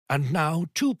And now,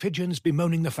 two pigeons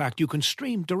bemoaning the fact you can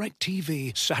stream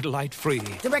DirecTV satellite-free.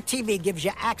 DirecTV gives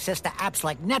you access to apps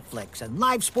like Netflix and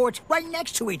live sports right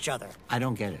next to each other. I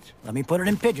don't get it. Let me put it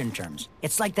in pigeon terms.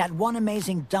 It's like that one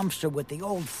amazing dumpster with the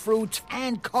old fruits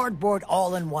and cardboard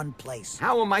all in one place.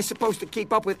 How am I supposed to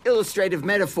keep up with illustrative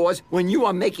metaphors when you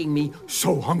are making me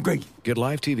so hungry? Get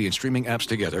live TV and streaming apps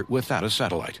together without a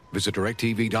satellite. Visit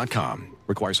DirecTV.com.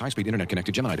 Requires high-speed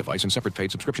internet-connected Gemini device and separate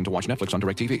paid subscription to watch Netflix on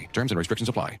DirecTV. Terms and restrictions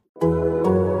apply.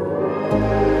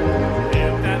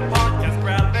 That podcast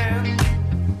growling,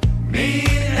 mean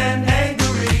and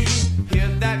angry. Hear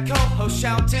that co-host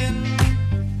shouting,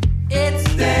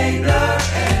 it's Dana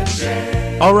and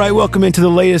Jay. All right, welcome into the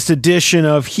latest edition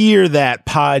of Hear That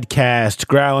Podcast.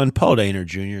 Growling, Paul Dehner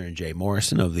Jr. and Jay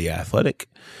Morrison of The Athletic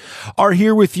are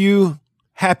here with you.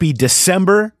 Happy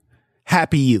December.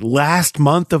 Happy last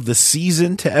month of the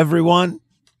season to everyone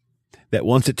that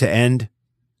wants it to end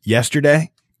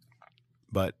yesterday.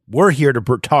 But we're here to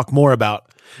talk more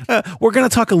about, we're going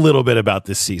to talk a little bit about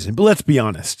this season, but let's be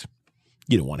honest.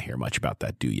 You don't want to hear much about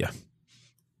that, do you?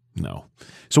 No.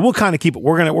 So we'll kind of keep it.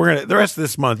 We're going to, the rest of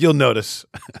this month, you'll notice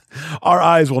our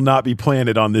eyes will not be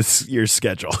planted on this year's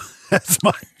schedule as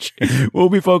much. We'll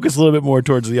be focused a little bit more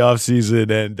towards the offseason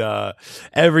and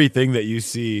everything that you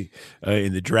see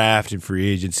in the draft and free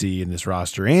agency in this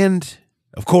roster. And,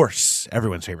 of course,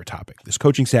 everyone's favorite topic, this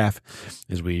coaching staff,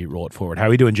 as we roll it forward. How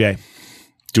are we doing, Jay?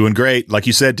 Doing great. Like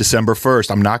you said, December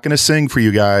 1st. I'm not going to sing for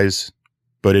you guys,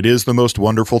 but it is the most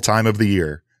wonderful time of the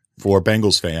year for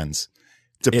Bengals fans.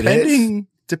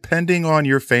 Depending on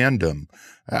your fandom.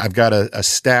 I've got a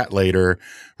stat later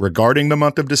regarding the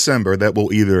month of December that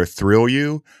will either thrill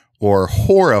you or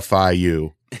horrify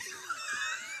you.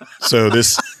 So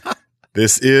this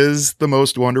is the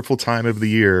most wonderful time of the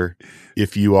year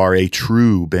if you are a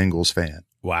true Bengals fan.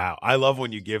 Wow. I love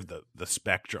when you give the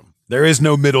spectrum. There is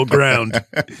no middle ground.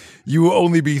 You will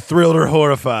only be thrilled or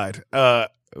horrified.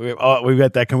 We've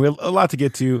got that. We have a lot to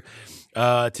get to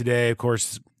today. Of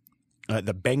course,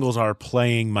 the Bengals are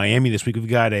playing Miami this week. We've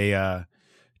got a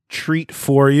treat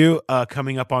for you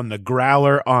coming up on the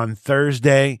Growler on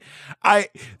Thursday.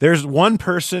 There's one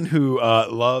person who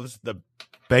loves the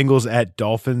Bengals at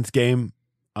Dolphins game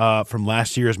from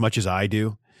last year as much as I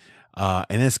do.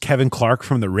 And it's Kevin Clark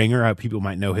from The Ringer. People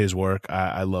might know his work.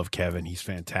 I love Kevin. He's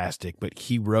fantastic. But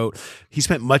he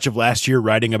spent much of last year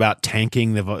writing about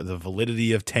tanking, the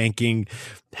validity of tanking,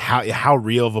 how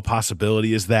real of a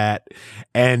possibility is that.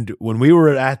 And when we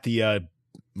were at the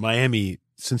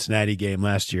Miami-Cincinnati game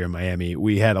last year in Miami,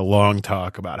 we had a long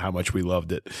talk about how much we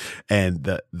loved it and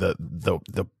the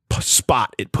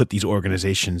spot it put these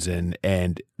organizations in,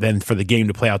 and then for the game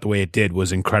to play out the way it did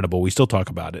was incredible. We still talk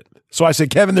about it. So I said,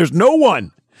 Kevin, there's no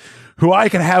one who I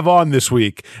can have on this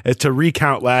week to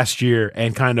recount last year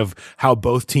and kind of how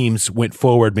both teams went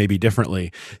forward maybe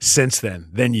differently since then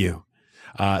than you.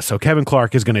 So Kevin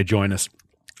Clark is going to join us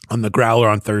on the Growler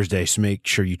on Thursday, so make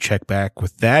sure you check back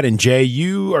with that. And Jay,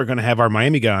 you are going to have our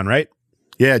Miami guy on, right?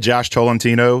 Yeah, Josh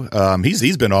Tolentino.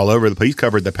 He's been all over the place. He's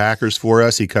covered the Packers for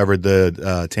us. He covered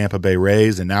the Tampa Bay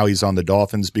Rays, and now he's on the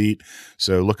Dolphins beat.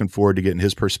 So looking forward to getting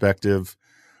his perspective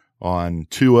on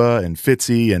Tua and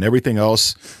Fitzy and everything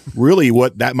else. Really,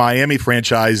 what that Miami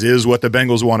franchise is, what the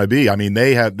Bengals want to be. I mean,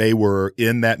 they were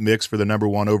in that mix for the number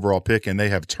one overall pick, and they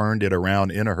have turned it around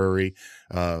in a hurry,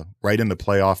 right in the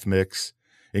playoff mix.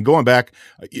 And going back,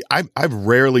 I've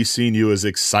rarely seen you as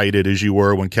excited as you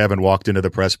were when Kevin walked into the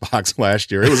press box last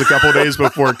year. It was a couple of days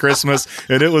before Christmas,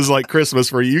 and it was like Christmas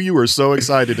for you. You were so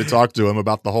excited to talk to him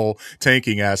about the whole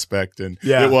tanking aspect, and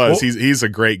yeah, it was. Well, he's a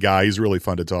great guy. He's really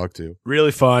fun to talk to.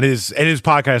 Really fun. His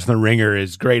podcast, The Ringer,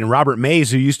 is great. And Robert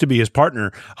Mays, who used to be his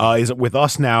partner, is with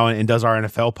us now and does our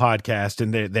NFL podcast,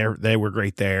 and they were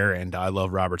great there. And I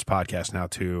love Robert's podcast now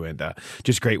too, and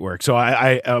just great work. So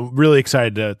I'm really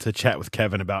excited to chat with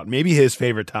Kevin about maybe his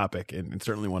favorite topic and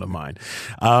certainly one of mine.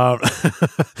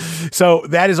 So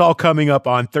that is all coming up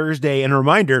on Thursday. And a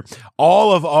reminder,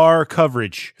 all of our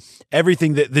coverage,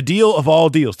 everything that the deal of all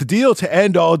deals, the deal to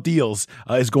end all deals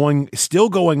is still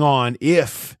going on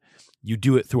if you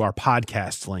do it through our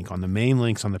podcast link on the main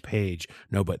links on the page.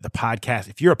 No, but the podcast,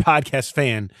 if you're a podcast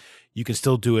fan, you can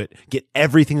still do it. Get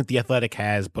everything that The Athletic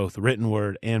has, both written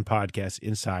word and podcast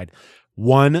inside.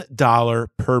 $1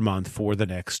 per month for the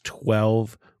next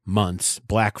 12 months.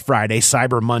 Black Friday,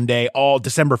 Cyber Monday, all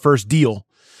December 1st deal.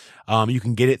 You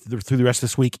can get it through the rest of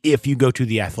this week if you go to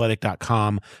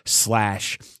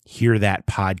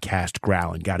theathletic.com/hearthatpodcast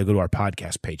growling. Got to go to our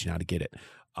podcast page now to get it.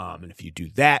 And if you do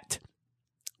that,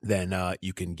 then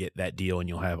you can get that deal and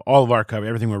you'll have all of our coverage,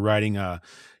 everything we're writing.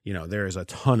 There is a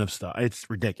ton of stuff. It's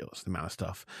ridiculous, the amount of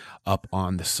stuff up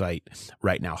on the site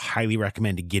right now. Highly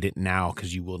recommend to get it now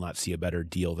because you will not see a better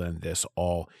deal than this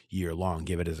all year long.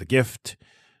 Give it as a gift,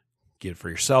 get it for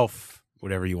yourself,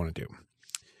 whatever you want to do.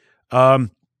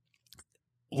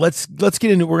 Let's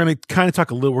get into, we're going to kind of talk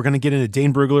a little, we're going to get into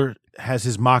Dane Brugler has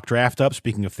his mock draft up.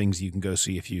 Speaking of things you can go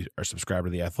see if you are subscribed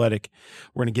to The Athletic,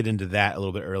 we're going to get into that a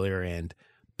little bit earlier. And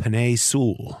Penei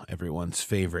Sewell, everyone's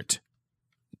favorite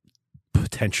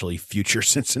potentially future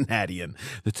Cincinnatian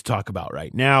to talk about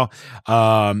right now.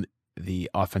 The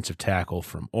offensive tackle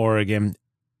from Oregon.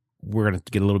 We're going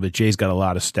to get a little bit. Jay's got a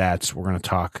lot of stats. We're going to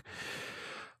talk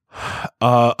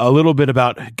a little bit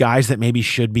about guys that maybe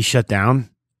should be shut down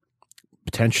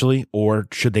potentially, or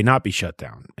should they not be shut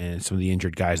down, and some of the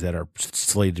injured guys that are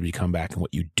slated to be come back and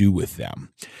what you do with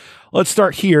them. Let's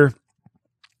start here.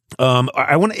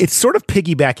 It's sort of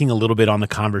piggybacking a little bit on the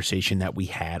conversation that we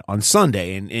had on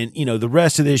Sunday. And the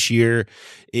rest of this year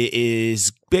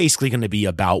is basically going to be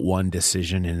about one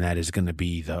decision. And that is going to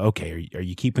be are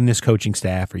you keeping this coaching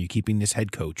staff? Are you keeping this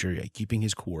head coach? Are you keeping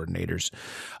his coordinators,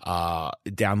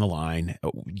 down the line?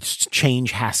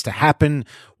 Change has to happen.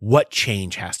 What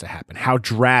change has to happen? How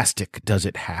drastic does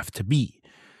it have to be?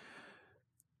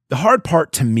 The hard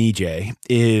part to me, Jay,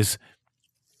 is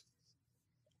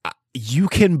you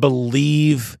can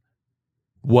believe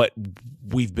what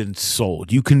we've been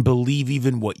sold. You can believe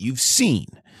even what you've seen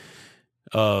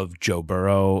of Joe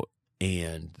Burrow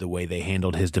and the way they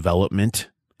handled his development.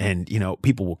 And,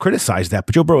 people will criticize that,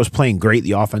 but Joe Burrow was playing great.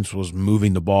 The offense was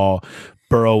moving the ball.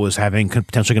 Burrow was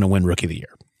potentially going to win Rookie of the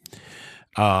Year.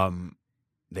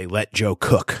 They let Joe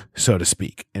cook, so to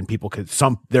speak. And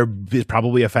there is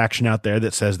probably a faction out there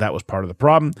that says that was part of the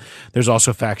problem. There's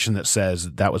also a faction that says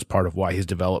that was part of why his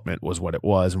development was what it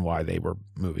was and why they were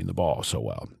moving the ball so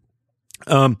well.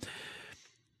 I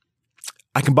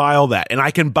can buy all that. And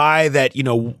I can buy that,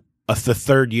 the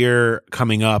third year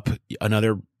coming up,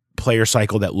 another player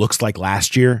cycle that looks like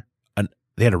last year.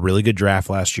 They had a really good draft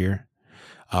last year.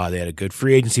 They had a good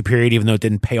free agency period, even though it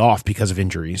didn't pay off because of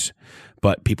injuries.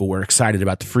 But people were excited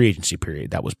about the free agency period.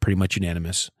 That was pretty much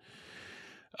unanimous.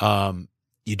 You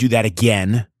do that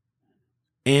again,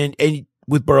 and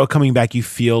with Burrow coming back, you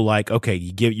feel like, okay,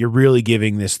 you're really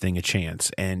giving this thing a chance.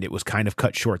 And it was kind of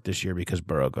cut short this year because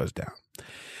Burrow goes down.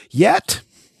 Yet,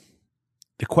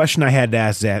 the question I had to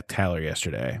ask Zach Tyler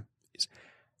yesterday is,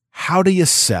 how do you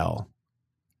sell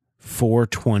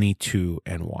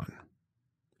 4-22-1?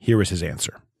 Here was his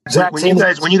answer. When you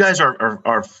guys are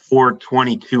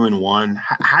 4-22-1,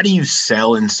 how do you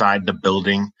sell inside the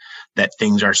building that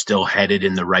things are still headed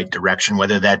in the right direction,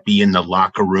 whether that be in the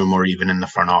locker room or even in the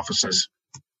front offices?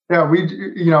 Yeah,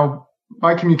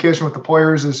 my communication with the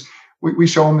players is we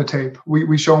show them the tape.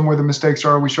 We show them where the mistakes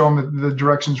are. We show them the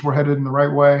directions we're headed in the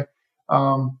right way.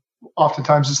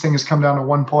 Oftentimes this thing has come down to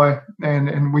one play,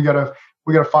 and we gotta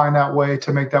find that way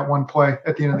to make that one play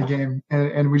at the end of the game,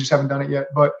 and we just haven't done it yet.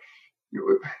 But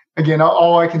again,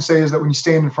 all I can say is that when you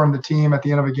stand in front of the team at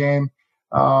the end of a game,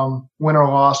 win or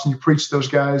loss, and you preach to those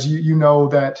guys, you know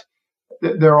that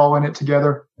they're all in it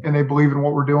together and they believe in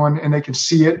what we're doing, and they can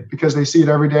see it because they see it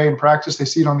every day in practice. They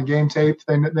see it on the game tape.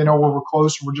 They know where we're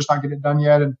close and we're just not getting it done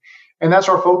yet. And that's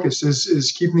our focus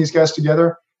is keeping these guys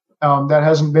together. That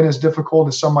hasn't been as difficult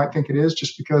as some might think it is,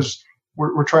 just because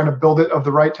we're trying to build it of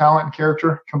the right talent and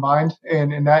character combined.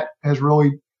 And that has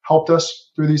really helped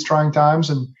us through these trying times.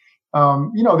 And,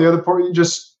 the other part,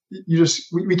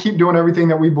 we keep doing everything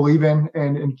that we believe in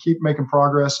and keep making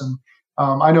progress. And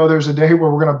I know there's a day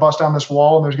where we're going to bust down this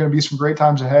wall and there's going to be some great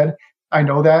times ahead. I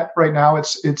know that right now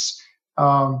it's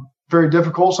very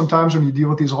difficult sometimes when you deal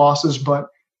with these losses, but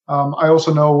I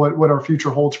also know what our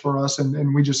future holds for us.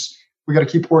 And we got to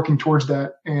keep working towards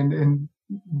that. And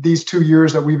these 2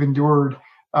 years that we've endured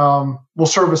will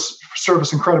serve us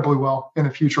incredibly well in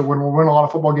the future. When we're winning a lot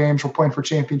of football games, we're playing for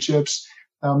championships.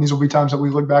 These will be times that we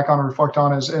look back on and reflect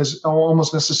on as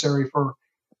almost necessary for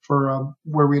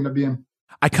where we end up being.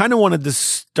 I kind of wanted to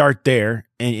start there,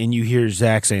 and you hear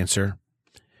Zach's answer,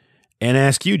 and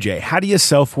ask you, Jay, how do you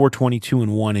sell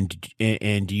 4-22-1,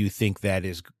 and do you think that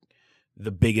is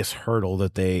the biggest hurdle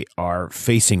that they are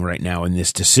facing right now in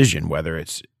this decision, whether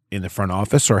it's in the front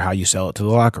office or how you sell it to the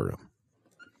locker room?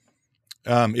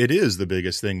 It is the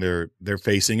biggest thing they're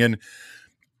facing, and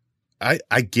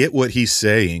I get what he's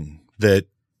saying, that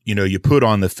you put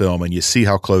on the film and you see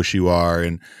how close you are,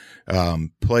 and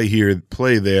play here,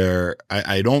 play there.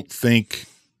 I don't think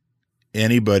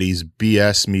anybody's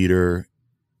BS meter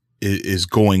is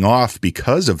going off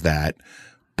because of that.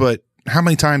 But how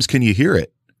many times can you hear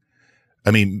it?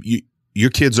 I mean, your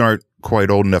kids aren't quite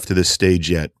old enough to this stage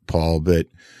yet, Paul, but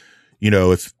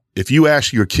if you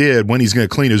ask your kid when he's going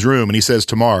to clean his room and he says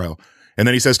tomorrow, and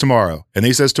then he says tomorrow, and then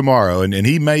he says tomorrow, and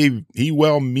he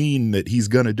well mean that he's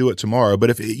going to do it tomorrow. But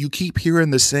if you keep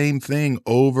hearing the same thing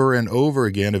over and over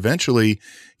again, eventually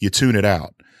you tune it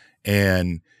out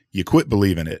and you quit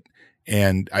believing it.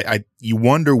 And you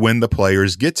wonder when the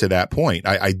players get to that point.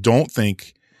 I don't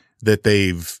think that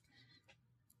they've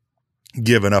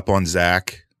given up on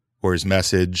Zach or his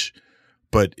message,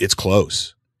 but it's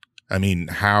close. I mean,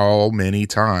 how many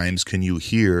times can you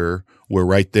hear we're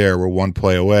right there, we're one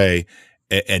play away,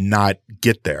 and not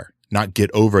get there, not get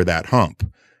over that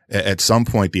hump? At some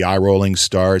point, the eye rolling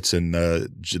starts and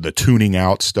the tuning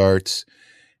out starts.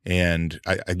 And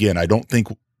I don't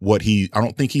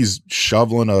think he's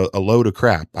shoveling a load of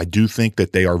crap. I do think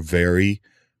that they are very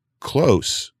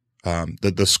close.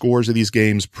 The scores of these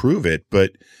games prove it,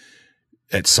 but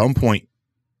at some point,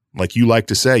 like you like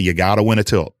to say, you got to win a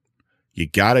tilt. You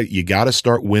gotta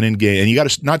start winning games, and you got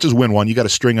to not just win one, you got to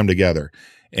string them together.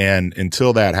 And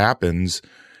until that happens,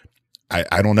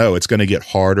 I don't know. It's going to get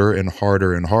harder and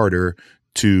harder and harder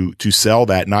to sell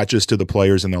that, not just to the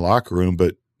players in the locker room,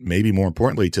 but maybe more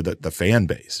importantly to the fan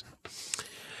base.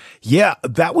 Yeah,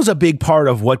 that was a big part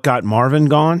of what got Marvin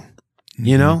gone.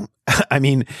 You know, I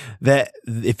mean, that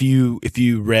if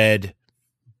you read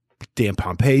Dan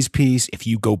Pompei's piece, if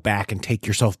you go back and take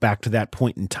yourself back to that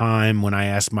point in time when I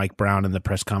asked Mike Brown in the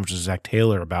press conference with Zach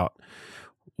Taylor about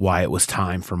why it was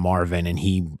time for Marvin, and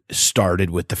he started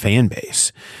with the fan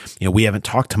base. We haven't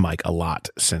talked to Mike a lot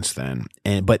since then,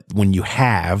 but when you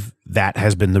have, that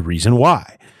has been the reason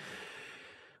why.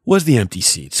 Was the empty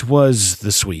seats, was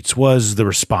the suites, was the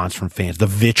response from fans, the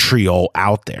vitriol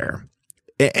out there.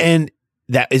 And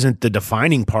that isn't the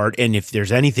defining part. And if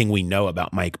there's anything we know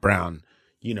about Mike Brown,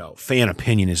 fan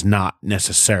opinion is not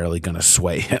necessarily going to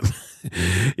sway him.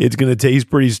 It's going to he's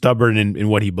pretty stubborn in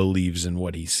what he believes and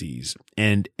what he sees.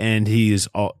 And he's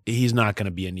not going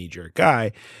to be a knee jerk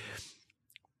guy.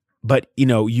 But,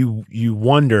 you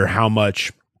wonder how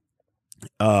much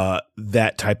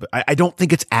that type of, I don't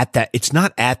think it's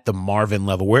not at the Marvin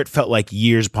level where it felt like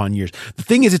years upon years. The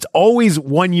thing is, it's always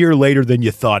 1 year later than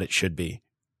you thought it should be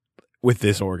with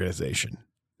this organization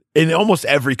in almost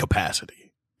every capacity.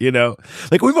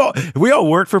 Like we all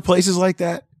worked for places like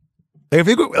that.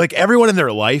 Like everyone in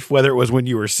their life, whether it was when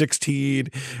you were 16,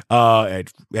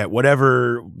 at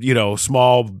whatever,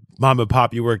 small mom and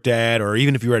pop you worked at, or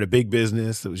even if you were at a big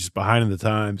business that was just behind in the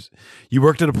times, you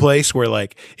worked at a place where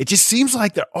like, it just seems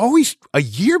like they're always a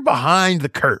year behind the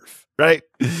curve, right?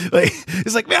 Like,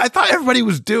 it's like, man, I thought everybody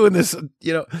was doing this,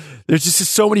 there's just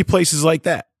so many places like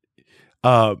that.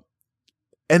 And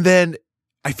then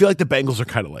I feel like the Bengals are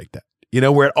kind of like that.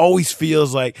 Where it always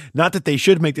feels like, not that they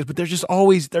should make this, but they're just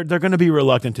always, they're going to be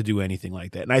reluctant to do anything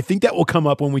like that. And I think that will come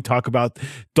up when we talk about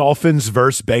Dolphins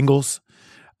versus Bengals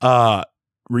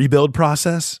rebuild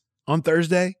process on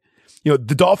Thursday. The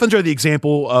Dolphins are the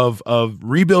example of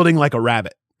rebuilding like a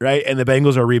rabbit, right? And the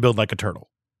Bengals are rebuild like a turtle.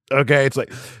 Okay. It's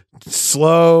like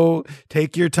slow,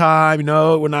 take your time.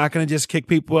 We're not going to just kick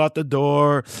people out the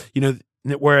door,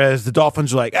 Whereas the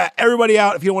Dolphins are like, everybody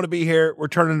out. If you don't want to be here, we're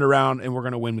turning it around and we're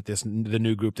going to win with the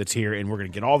new group that's here, and we're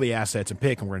going to get all the assets and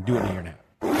pick, and we're going to do it in a year and a half.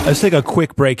 Let's take a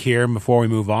quick break here before we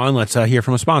move on. Let's hear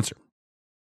from a sponsor.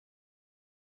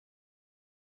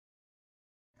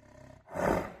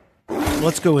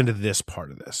 Let's go into this part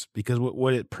of this, because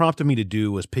what it prompted me to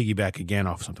do was piggyback again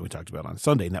off something we talked about on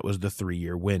Sunday, and that was the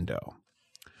 3-year window.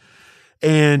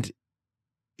 And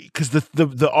because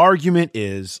the argument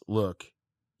is, look,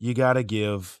 you got to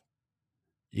give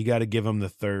them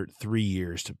the 3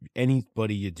 years to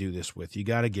anybody you do this with. You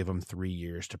got to give them 3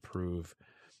 years to prove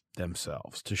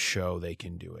themselves, to show they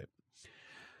can do it.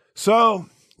 So,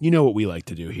 what we like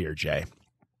to do here, Jay?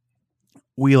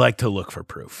 We like to look for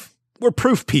proof. We're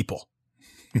proof people,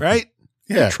 right?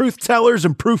 Yeah. We're truth tellers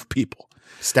and proof people.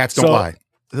 Stats don't lie.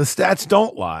 The stats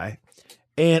don't lie.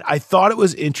 And I thought it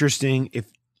was interesting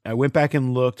if I went back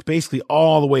and looked basically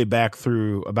all the way back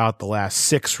through about the last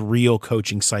 6 real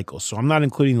coaching cycles. So I'm not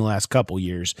including the last couple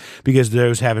years because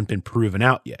those haven't been proven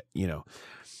out yet.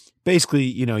 Basically,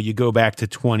 you go back to the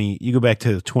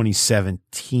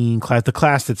 2017 class, the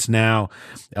class that's now,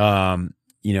 in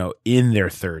their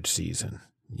 3rd season.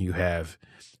 You had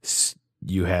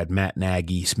Matt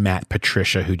Nagy, Matt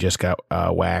Patricia, who just got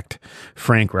whacked,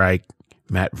 Frank Reich,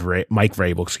 Mike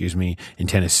Vrabel, in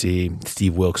Tennessee,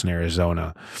 Steve Wilkes in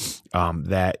Arizona,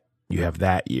 that you have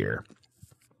that year.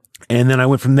 And then I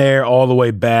went from there all the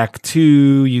way back to,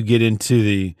 you get into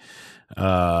the,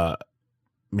 you're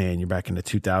back in the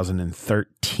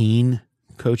 2013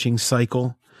 coaching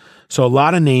cycle. So a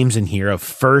lot of names in here of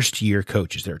first-year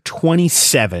coaches. There are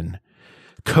 27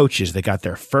 coaches that got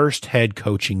their first head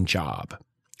coaching job.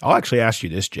 I'll actually ask you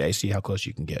this, Jay, see how close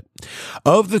you can get.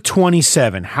 Of the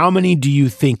 27, how many do you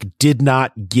think did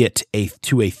not get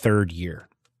to a third year?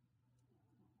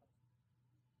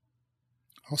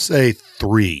 I'll say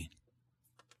 3.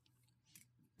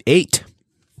 8.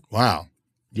 Wow.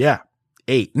 Yeah,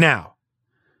 8. Now,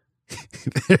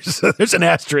 there's an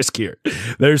asterisk here.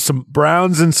 There's some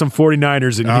Browns and some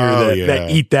 49ers in here that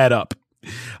eat that up.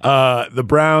 The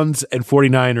Browns and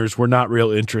 49ers were not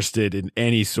real interested in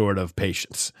any sort of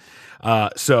patience.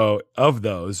 So of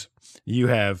those, you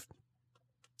have,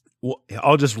 well,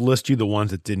 I'll just list you the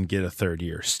ones that didn't get a third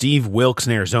year. Steve Wilkes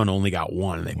in Arizona only got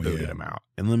 1 and they booted him out.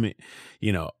 And let me,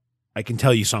 I can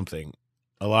tell you something.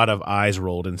 A lot of eyes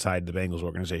rolled inside the Bengals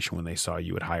organization when they saw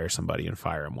you would hire somebody and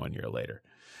fire him 1 year later.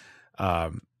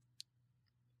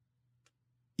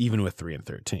 Even with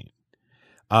 3-13.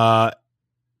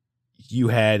 You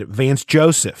had Vance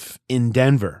Joseph in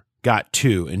Denver, got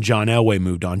 2, and John Elway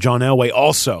moved on. John Elway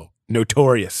also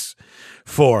notorious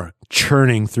for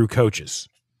churning through coaches.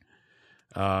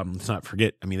 Let's not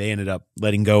forget, they ended up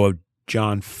letting go of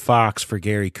John Fox for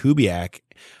Gary Kubiak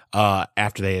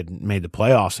after they had made the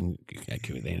playoffs, and they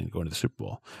didn't go into the Super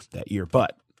Bowl that year.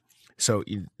 But so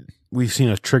we've seen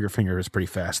a trigger finger is pretty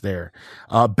fast there.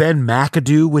 Ben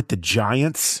McAdoo with the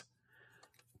Giants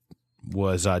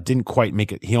was didn't quite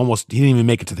make it. He didn't even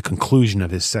make it to the conclusion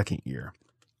of his second year.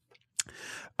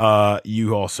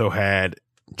 You also had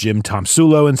Jim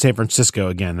Tomsulo in San Francisco.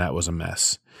 Again, that was a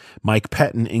mess. Mike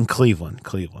Pettin in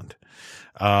Cleveland.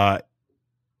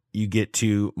 You get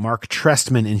to Mark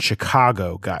Trestman in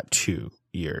Chicago, got 2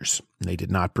 years. They did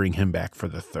not bring him back for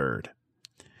the third.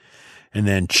 And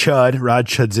then Rod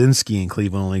Chudzinski in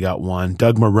Cleveland only got 1.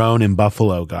 Doug Marrone in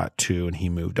Buffalo got 2, and he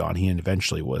moved on. He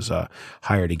eventually was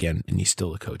hired again, and he's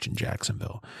still a coach in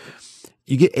Jacksonville.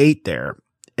 You get 8 there.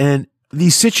 And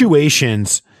these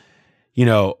situations, you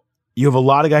have a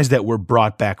lot of guys that were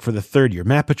brought back for the third year.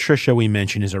 Matt Patricia, we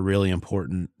mentioned, is a really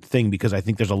important thing because I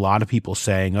think there's a lot of people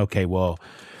saying, okay, well,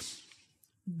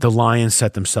 the Lions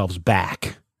set themselves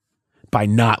back by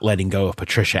not letting go of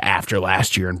Patricia after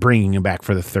last year and bringing him back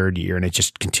for the third year, and it's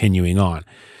just continuing on.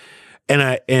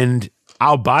 And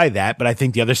I'll buy that, but I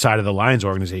think the other side of the Lions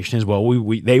organization is, well,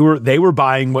 they were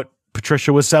buying what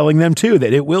Patricia was selling them too,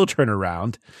 that it will turn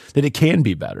around, that it can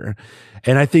be better.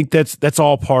 And I think that's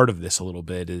all part of this a little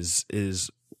bit is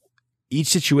each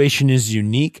situation is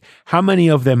unique. How many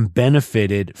of them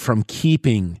benefited from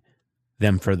keeping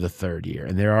them for the third year?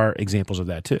 And there are examples of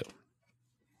that too.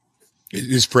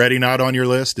 Is Freddie not on your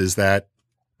list? Is that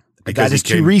that is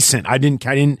too recent? I didn't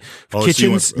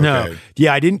Kitchens. Okay. No.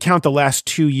 Yeah, I didn't count the last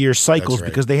 2 year cycles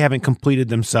because they haven't completed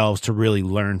themselves to really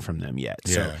learn from them yet.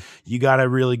 Yeah. So you got to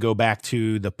really go back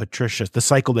to the Patricia, the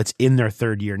cycle that's in their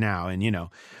third year now. And,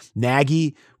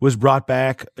 Nagy was brought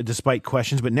back despite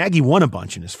questions, but Nagy won a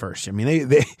bunch in his first year.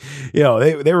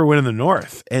 They were winning the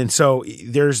North. And so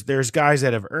there's guys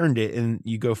that have earned it, and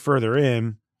you go further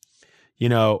in,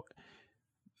 a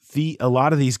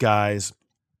lot of these guys,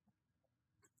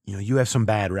 you have some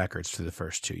bad records through the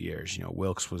first 2 years.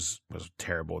 Wilkes was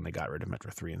terrible, and they got rid of him after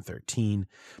 3-13.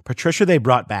 Patricia, they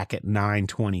brought back at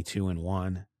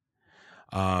 9-22-1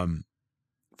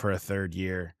 for a third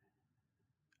year.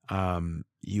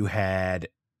 You had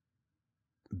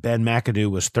Ben McAdoo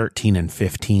was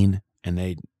 13-15, and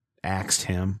they axed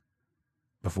him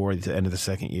before the end of the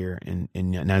second year. And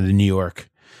now the New York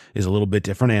is a little bit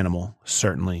different animal,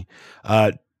 certainly.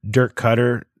 Dirk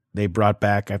Cutter, they brought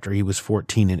back after he was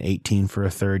 14-18 for a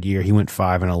third year. He went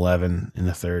 5-11 in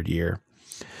the third year.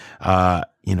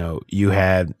 You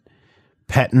had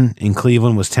Pettin in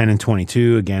Cleveland was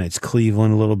 10-22. Again, it's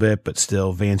Cleveland a little bit, but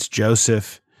still Vance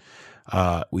Joseph.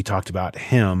 We talked about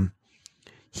him.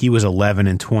 He was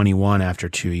 11-21 after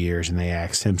 2 years, and they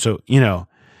axed him. So,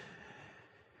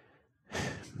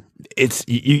 it's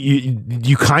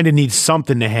you kind of need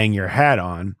something to hang your hat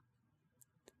on.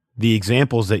 The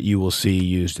examples that you will see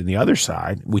used in the other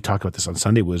side, we talked about this on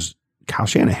Sunday, was Kyle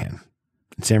Shanahan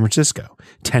in San Francisco,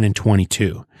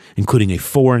 10-22, including a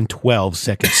 4-12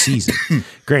 second season.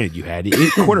 Granted, you had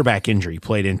quarterback injury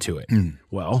played into it.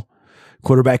 Well,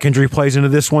 quarterback injury plays into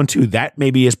this one too. That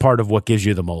maybe is part of what gives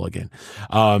you the mulligan.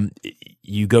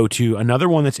 You go to another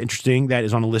one that's interesting that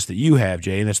is on a list that you have,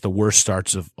 Jay, and that's the worst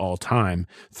starts of all time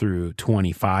through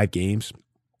 25 games.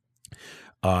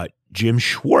 Jim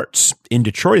Schwartz in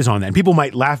Detroit is on that. And people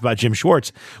might laugh about Jim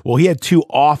Schwartz. Well, he had 2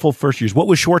 awful first years. What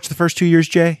was Schwartz the first 2 years,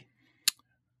 Jay?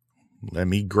 Let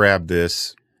me grab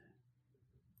this.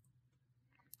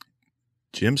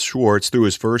 Jim Schwartz, through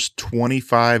his first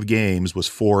 25 games, was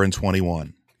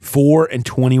 4-21.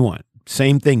 4-21.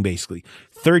 Same thing, basically.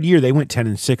 Third year, they went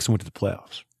 10-6 and went to the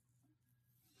playoffs.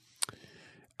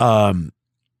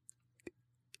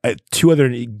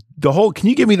 Can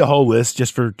you give me the whole list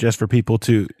just for people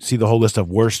to see the whole list of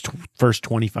worst first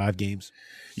 25 games?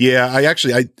 Yeah,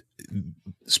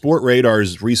 Sport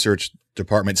Radar's research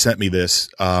department sent me this.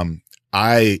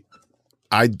 I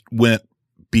went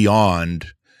beyond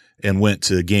and went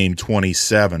to game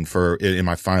 27 in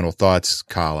my final thoughts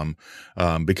column,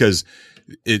 because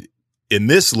in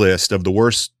this list of the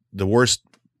worst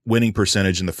winning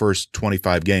percentage in the first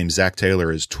 25 games, Zach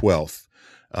Taylor is 12th.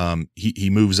 He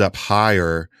moves up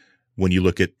higher when you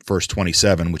look at first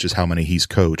 27, which is how many he's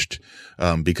coached,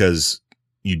 because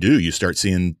you start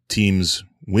seeing teams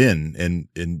win, and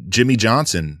Jimmy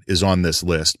Johnson is on this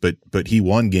list, but he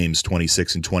won games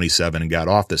 26 and 27 and got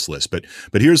off this list. But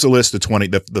here's the list of 20,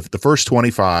 the first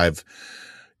 25.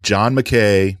 John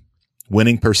McKay,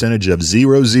 winning percentage of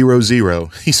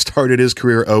 0.00. He started his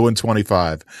career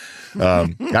 0-25.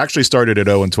 Actually started at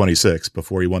 0-26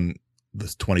 before he won the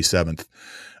 27th.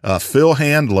 Phil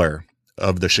Handler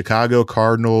of the Chicago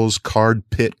Cardinals Card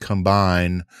Pit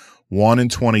Combine,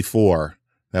 1-24.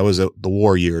 That was the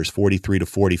war years,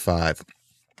 43-45.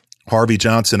 Harvey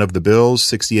Johnson of the Bills,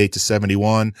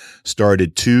 68-71,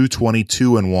 started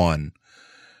 2-22-1.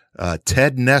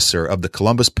 Ted Nesser of the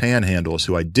Columbus Panhandles,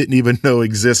 who I didn't even know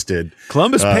existed.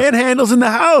 Columbus Panhandles in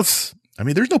the house. I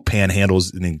mean, there's no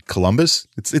panhandles in Columbus.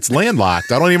 It's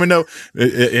landlocked. I don't even know.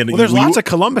 Well, there's lots of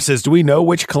Columbuses. Do we know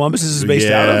which Columbus is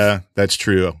based out of? Yeah, that's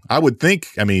true. I would think,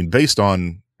 based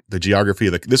on the geography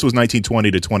of this was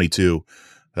 1920 to 22.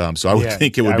 So I would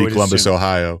think it would be Columbus,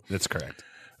 Ohio. That's correct.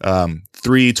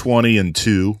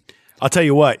 3-20-2. I'll tell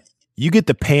you what. You get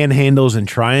the panhandles and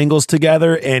triangles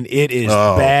together, and it is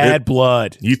bad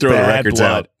blood. You throw the records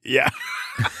out. Yeah.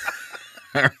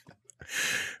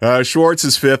 Schwartz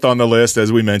is 5th on the list,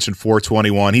 as we mentioned,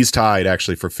 4-21. He's tied,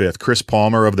 actually, for 5th. Chris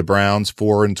Palmer of the Browns,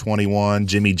 4-21.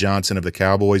 Jimmy Johnson of the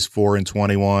Cowboys,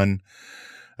 4-21.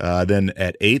 Then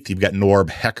at 8th, you've got Norb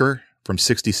Hecker from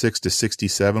 66 to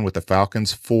 67 with the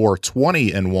Falcons,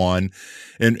 4-20-1.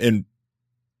 And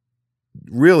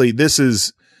really, this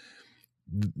is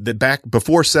the back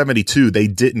before 72, they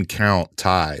didn't count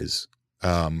ties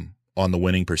on the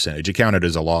winning percentage. It counted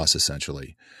as a loss,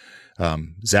 essentially.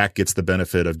 Zach gets the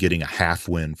benefit of getting a half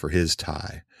win for his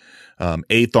tie.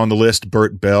 8th on the list,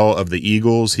 Burt Bell of the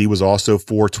Eagles. He was also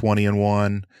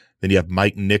 4-20-1. Then you have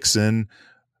Mike Nixon,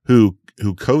 who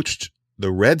coached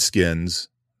the Redskins.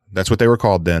 That's what they were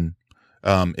called then,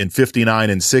 in 59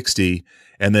 and 60.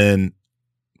 And then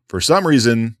for some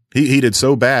reason, he did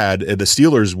so bad, the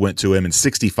Steelers went to him in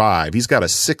 65. He's got a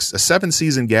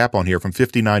 7-season gap on here from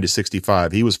 59 to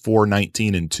 65. He was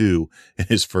 4-19-2 in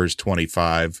his first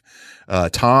 25.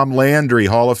 Tom Landry,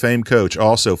 Hall of Fame coach,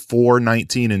 also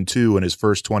 4-19-2 in his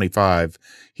first 25.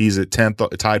 He's at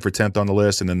 10th, tied for 10th on the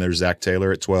list. And then there's Zach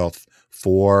Taylor at 12th,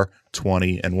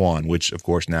 4-20-1, which of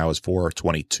course now is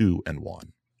 4-22-1.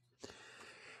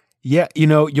 Yeah,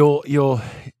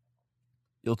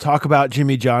 you'll talk about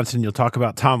Jimmy Johnson, you'll talk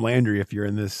about Tom Landry if you're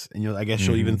in this, and I guess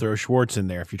you'll even throw Schwartz in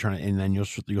there if you're trying to, and then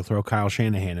you'll throw Kyle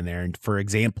Shanahan in there, and for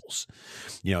examples,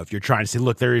 if you're trying to say,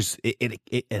 look,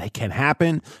 it can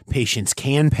happen, patience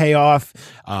can pay off,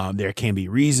 there can be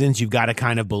reasons, you've got to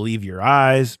kind of believe your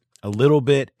eyes a little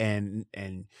bit, and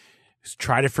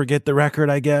try to forget the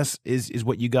record, I guess, is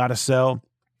what you got to sell.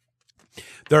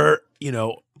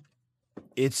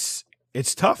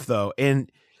 It's tough though,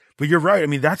 but you're right. I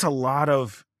mean, that's a lot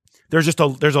of. There's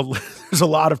a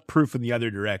lot of proof in the other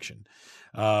direction,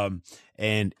 and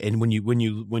when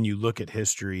you look at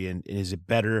history and is it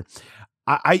better?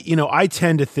 I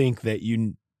tend to think that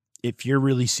if you're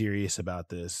really serious about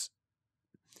this,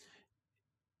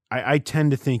 I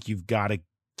tend to think you've got to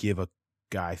give a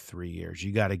guy 3 years.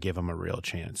 You got to give him a real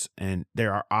chance, and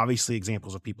there are obviously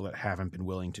examples of people that haven't been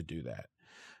willing to do that.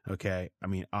 Okay. I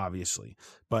mean, obviously,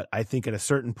 but I think at a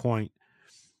certain point,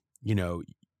 you've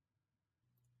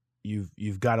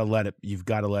got to let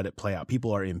it play out.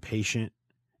 People are impatient,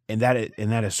 and that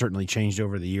has certainly changed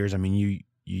over the years. I mean, you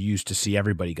used to see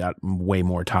everybody got way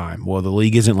more time. Well, the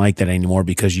league isn't like that anymore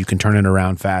because you can turn it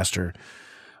around faster.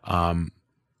 And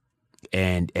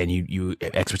you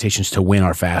expectations to win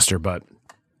are faster, but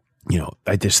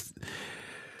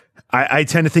I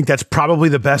tend to think that's probably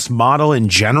the best model in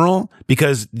general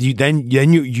because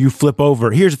you flip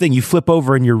over. Here's the thing: you flip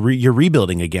over and you're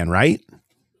rebuilding again, right? I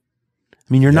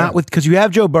mean, you're not because you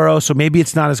have Joe Burrow, so maybe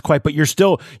it's not as quite, but you're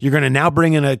going to now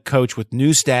bring in a coach with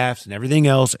new staffs and everything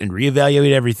else and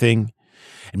reevaluate everything,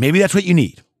 and maybe that's what you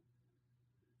need.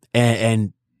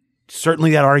 And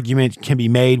certainly that argument can be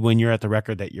made when you're at the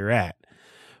record that you're at.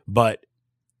 But,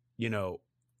 you know,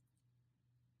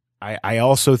 I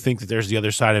also think that there's the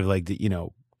other side of like, you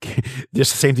know,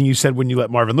 just the same thing you said when you let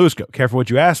Marvin Lewis go. Careful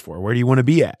what you ask for. Where do you want to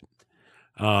be at?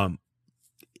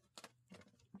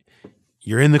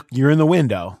 You're in the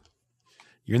window.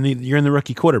 You're in the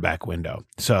rookie quarterback window.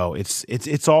 So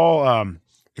it's all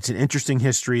it's an interesting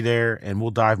history there, and we'll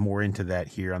dive more into that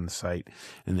here on the site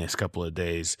in the next couple of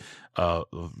days. Of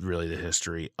really the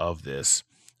history of this.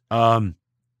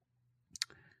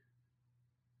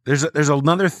 There's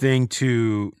another thing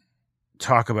to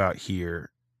talk about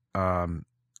here, and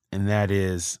that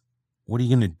is, what are you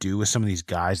going to do with some of these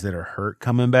guys that are hurt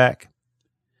coming back?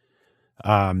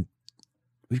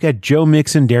 We've got Joe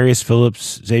Mixon, Darius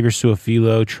Phillips, Xavier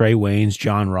Su'a-Filo, Trey Waynes,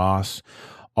 John Ross.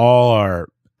 All are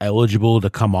eligible to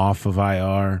come off of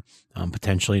IR,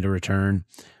 potentially to return.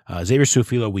 Xavier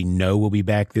Su'a-Filo, we know, will be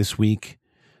back this week.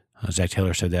 Zach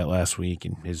Taylor said that last week,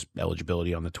 and his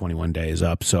eligibility on the 21 day is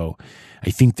up. So I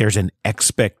think there's an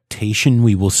expectation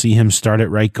we will see him start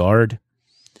at right guard,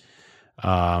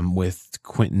 with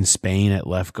Quentin Spain at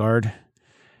left guard,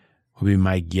 would be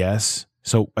my guess.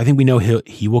 So I think we know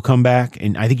he will come back,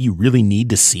 and I think you really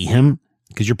need to see him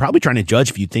because you're probably trying to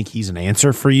judge if you think he's an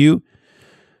answer for you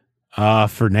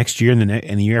for next year and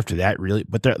the year after that, really.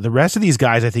 But the rest of these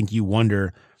guys, I think you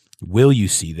wonder, will you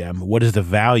see them? What is the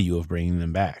value of bringing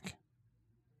them back?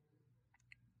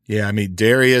 Yeah, I mean,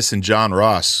 Darius and John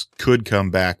Ross could come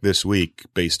back this week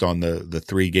based on the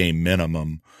 3-game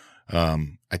minimum.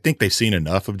 I think they've seen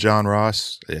enough of John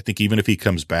Ross. I think even if he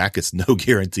comes back, it's no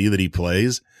guarantee that he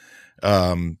plays.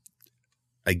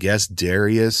 I guess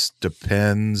Darius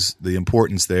depends. The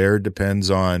importance there depends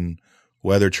on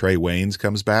whether Trey Waynes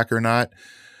comes back or not.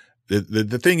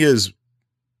 The thing is,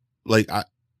 like,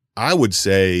 I would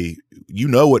say, you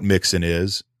know what Mixon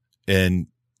is, and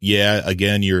yeah,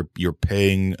 again, you're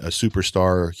paying a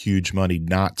superstar huge money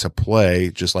not to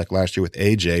play, just like last year with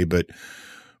AJ.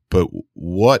 But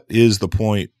what is the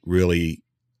point really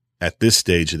at this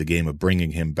stage of the game of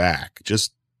bringing him back?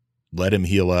 Just let him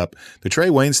heal up. The Trey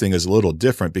Waynes thing is a little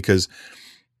different because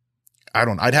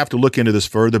I'd have to look into this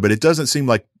further, but it doesn't seem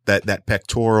like that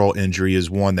pectoral injury is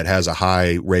one that has a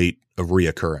high rate of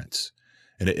reoccurrence.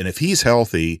 And if he's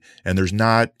healthy and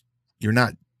you're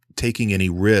not taking any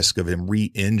risk of him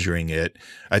re-injuring it,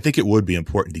 I think it would be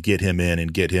important to get him in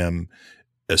and get him,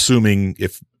 assuming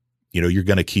if, you know, you're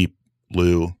going to keep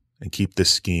Lou and keep this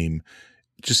scheme,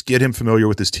 just get him familiar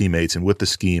with his teammates and with the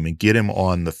scheme and get him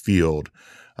on the field.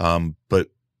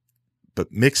 But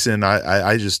Mixon,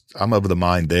 I'm of the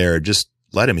mind there. Just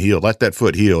let him heal. Let that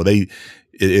foot heal. It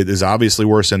is obviously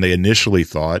worse than they initially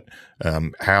thought.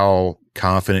 How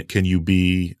confident can you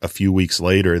be a few weeks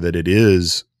later that it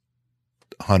is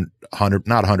 100,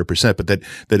 not 100%, but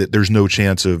that there's no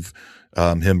chance of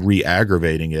him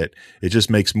re-aggravating it? It just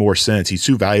makes more sense. He's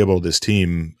too valuable to this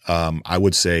team. I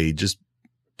would say just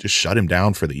shut him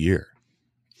down for the year.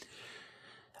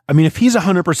 I mean, if he's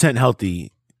 100%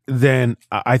 healthy, then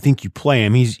I think you play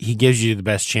him. He gives you the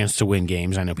best chance to win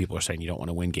games. I know people are saying you don't want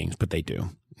to win games, but they do.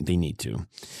 They need to.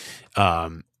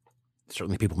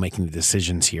 Certainly people making the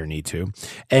decisions here need to.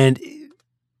 And,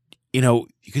 you know,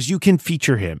 because you can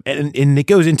feature him. And it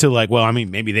goes into like, well, I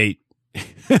mean, maybe they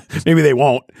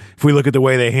won't. If we look at the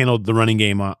way they handled the running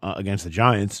game against the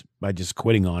Giants by just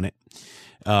quitting on it.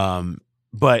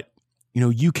 But, you know,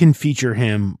 you can feature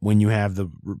him when you have the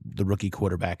rookie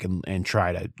quarterback and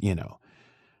try to, you know,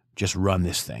 just run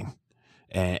this thing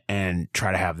and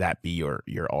try to have that be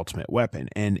your ultimate weapon.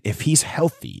 And if he's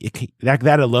healthy,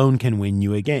 that alone can win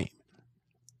you a game.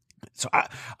 So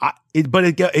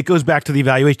it goes back to the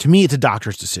evaluation. To me, it's a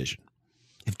doctor's decision.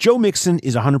 If Joe Mixon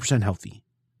is 100% healthy,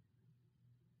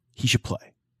 he should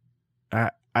play.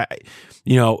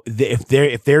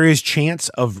 If there is chance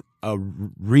of a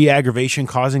re-aggravation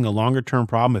causing a longer term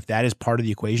problem, if that is part of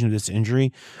the equation of this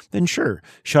injury, then sure,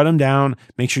 shut him down.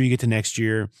 Make sure you get to next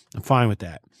year. I'm fine with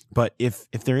that. But if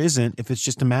there isn't, if it's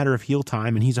just a matter of heal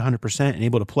time and he's 100% and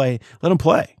able to play, let him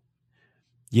play.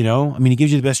 You know, I mean, he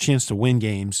gives you the best chance to win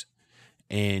games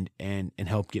and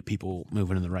help get people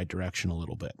moving in the right direction a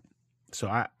little bit. So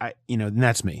and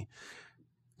that's me.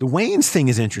 The Waynes thing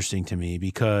is interesting to me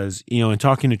because, you know, in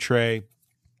talking to Trey,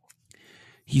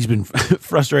 he's been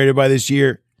frustrated by this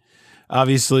year,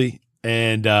 obviously,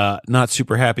 and not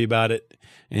super happy about it.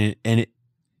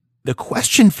 The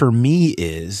question for me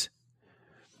is,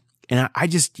 and I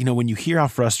just, you know, when you hear how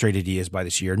frustrated he is by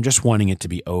this year and just wanting it to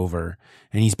be over,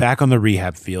 and he's back on the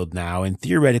rehab field now, and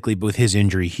theoretically with his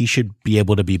injury, he should be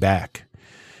able to be back.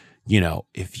 You know,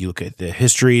 if you look at the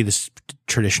history, the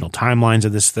traditional timelines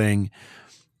of this thing,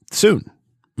 soon,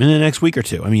 in the next week or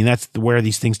two. I mean, that's where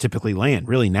these things typically land,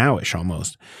 really nowish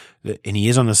almost. And he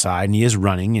is on the side, and he is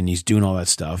running, and he's doing all that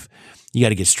stuff. You got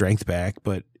to get strength back,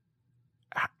 but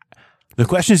the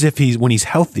question is when he's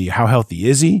healthy, how healthy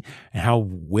is he, and how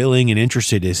willing and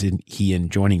interested is he in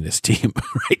joining this team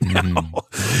right now?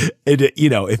 And,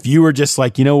 if you were just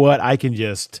like, you know what, I can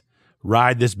just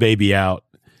ride this baby out,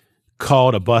 call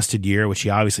it a busted year, which he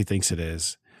obviously thinks it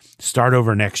is, start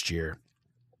over next year,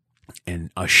 and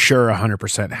assure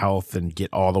 100% health and get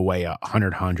all the way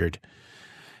 100,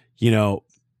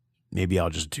 maybe I'll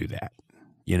just do that.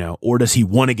 Or does he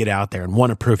want to get out there and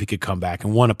want to prove he could come back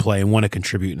and want to play and want to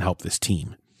contribute and help this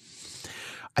team?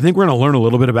 I think we're going to learn a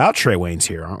little bit about Trae Waynes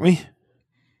here, aren't we?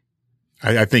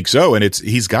 I think so. And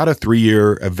he's got a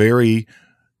 3-year, a very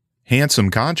handsome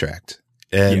contract.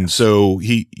 And Yes. so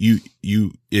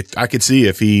if I could see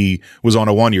if he was on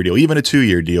a 1-year deal, even a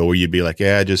 2-year deal where you'd be like,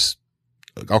 yeah,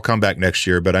 I'll come back next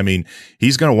year. But I mean,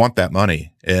 he's going to want that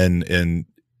money. And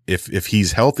if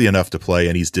he's healthy enough to play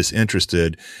and he's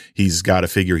disinterested, he's got to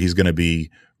figure he's going to be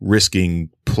risking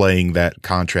playing that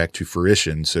contract to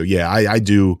fruition. So yeah, I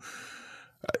do.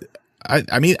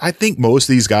 I mean, I think most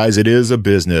of these guys, it is a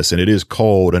business and it is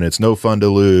cold and it's no fun to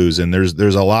lose. And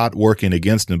there's a lot working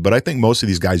against them, but I think most of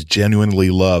these guys genuinely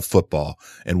love football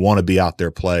and want to be out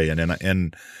there playing.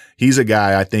 And he's a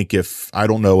guy, I think I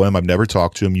don't know him, I've never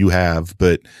talked to him, you have,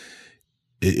 but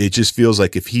it just feels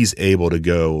like if he's able to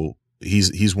go,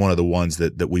 he's one of the ones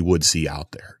that we would see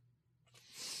out there.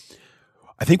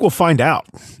 I think we'll find out.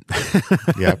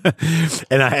 Yeah.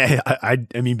 And I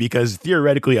mean, because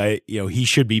theoretically, he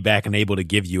should be back and able to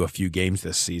give you a few games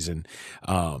this season.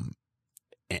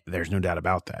 There's no doubt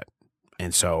about that.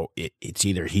 And so it's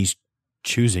either he's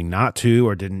choosing not to,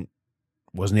 or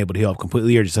wasn't able to heal up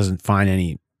completely, or just doesn't find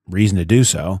any reason to do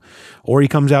so, or he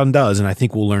comes out and does. And I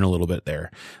think we'll learn a little bit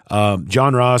there.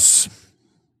 John Ross.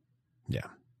 Yeah.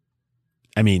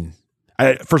 I mean,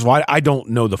 first of all, I don't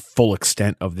know the full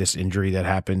extent of this injury that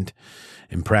happened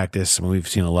in practice. I mean, we've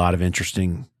seen a lot of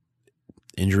interesting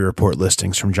injury report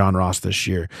listings from John Ross this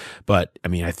year, but I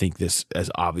mean, I think this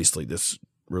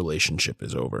relationship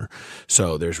is over,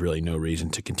 so there's really no reason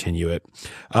to continue it.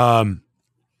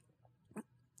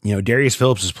 Darius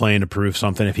Phillips is playing to prove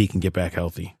something if he can get back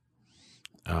healthy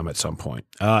at some point.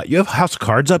 You have House of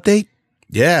Cards update?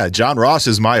 Yeah, John Ross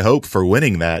is my hope for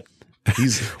winning that.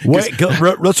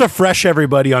 Let's refresh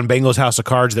everybody on Bengals House of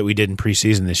Cards that we did in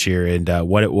preseason this year, and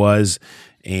what it was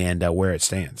and where it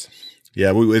stands.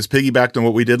 Yeah, it's piggybacked on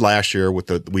what we did last year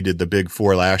we did the Big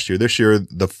Four last year. This year,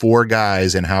 the 4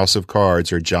 guys in House of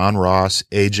Cards are John Ross,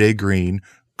 AJ Green,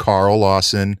 Carl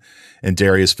Lawson, and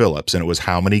Darius Phillips. And it was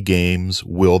how many games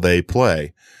will they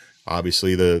play?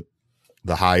 Obviously, the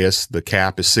highest, the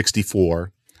cap is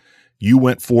 64. You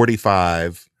went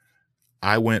 45.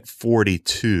 I went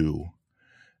 42.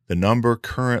 The number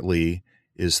currently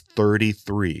is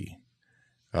 33.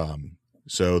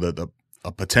 So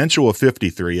a potential of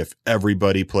 53 if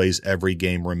everybody plays every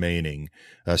game remaining.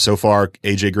 So far,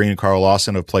 AJ Green and Carl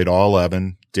Lawson have played all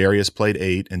 11. Darius played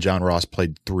 8, and John Ross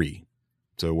played 3.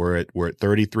 So we're at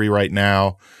 33 right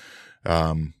now.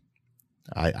 I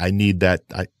need that.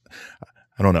 I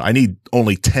don't know. I need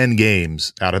only 10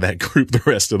 games out of that group the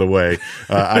rest of the way.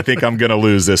 I think I'm going to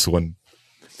lose this one.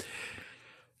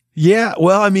 Yeah,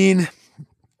 well, I mean,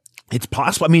 it's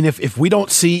possible. I mean, if we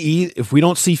don't see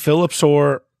Phillips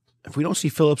or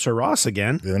Ross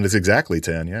again, then it's exactly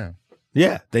 10. Yeah.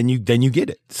 Yeah, then you get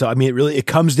it. So I mean, it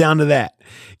comes down to that.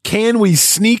 Can we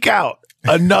sneak out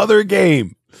another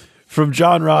game from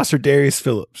John Ross or Darius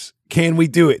Phillips? Can we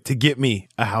do it to get me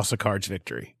a House of Cards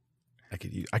victory?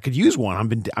 I could use one. I've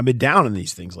been down in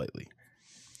these things lately.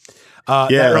 That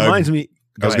reminds me.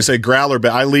 I was going to say Growler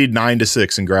bet. I lead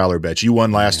 9-6 in Growler bet. You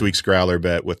won last week's Growler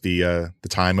bet with the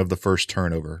time of the first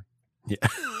turnover.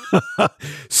 Yeah.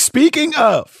 Speaking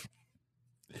of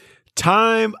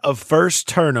time of first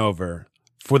turnover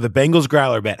for the Bengals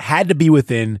Growler bet, had to be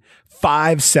within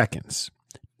 5 seconds.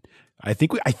 I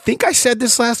think I said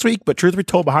this last week, but truth be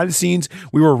told, behind the scenes,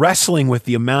 we were wrestling with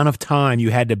the amount of time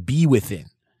you had to be within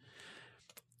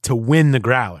to win the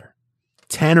Growler.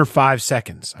 10 or 5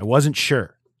 seconds. I wasn't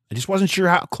sure. I just wasn't sure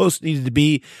how close it needed to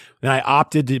be. And I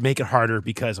opted to make it harder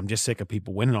because I'm just sick of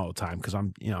people winning all the time, because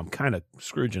I'm kind of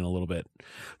Scrooging a little bit.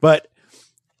 But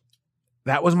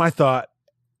that was my thought.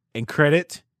 And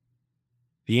credit,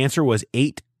 the answer was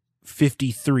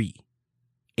 8:53.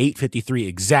 8:53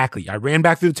 exactly. I ran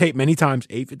back through the tape many times.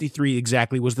 8:53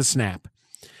 exactly was the snap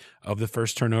of the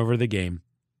first turnover of the game.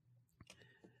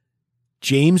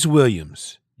 James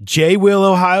Williams, J. Will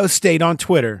Ohio State on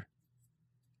Twitter,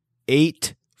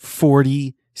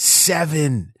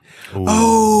 8:47. Ooh.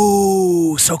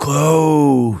 Oh, so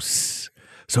close.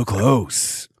 So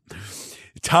close.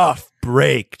 Tough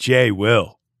break, Jay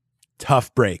Will.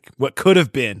 Tough break. What could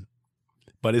have been,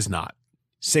 but is not.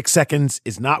 6 seconds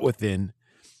is not within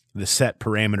the set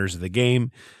parameters of the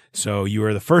game. So you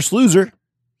are the first loser,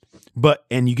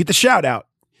 and you get the shout out,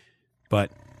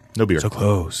 but No beer. so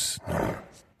close. No beer.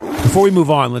 Before we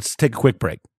move on, let's take a quick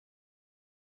break.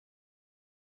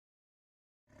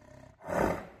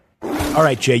 All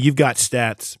right, Jay, you've got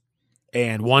stats,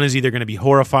 and one is either going to be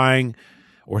horrifying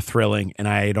or thrilling, and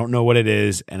I don't know what it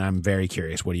is, and I'm very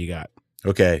curious. What do you got?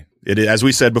 Okay. As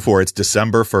we said before, it's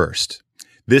December 1st.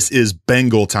 This is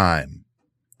Bengal time.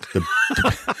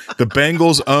 The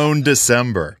Bengals own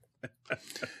December.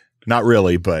 Not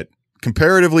really, but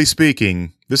comparatively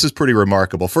speaking, this is pretty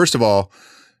remarkable. First of all,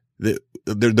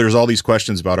 there's all these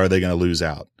questions about, are they going to lose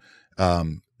out?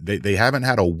 They haven't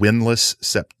had a winless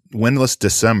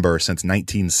December since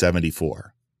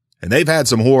 1974, and they've had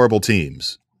some horrible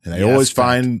teams, and they always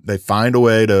find a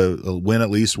way to win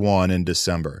at least one in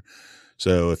December.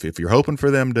 So if you're hoping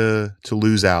for them to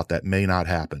lose out, that may not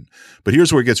happen. But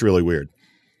here's where it gets really weird.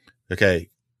 Okay.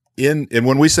 And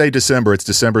when we say December, it's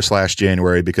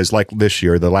December/January, because like this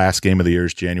year, the last game of the year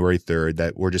is January 3rd,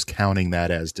 that we're just counting that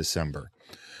as December.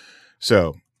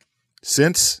 So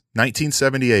since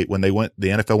 1978, when the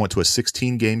NFL went to a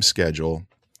 16-game schedule,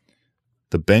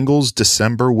 the Bengals'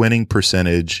 December winning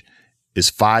percentage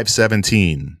is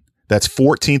 .517. That's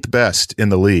 14th best in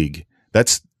the league.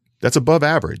 That's above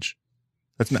average.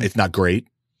 It's not great,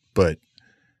 but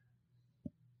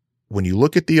when you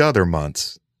look at the other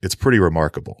months, it's pretty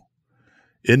remarkable.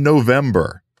 In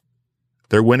November,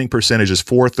 their winning percentage is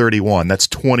 .431. That's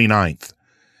 29th.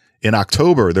 In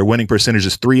October, their winning percentage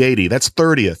is .380. That's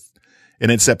 30th.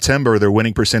 And in September, their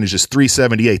winning percentage is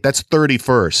 .378. That's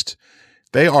 31st.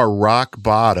 They are rock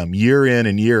bottom year in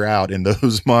and year out in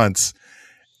those months.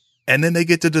 And then they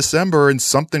get to December and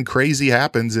something crazy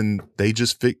happens and they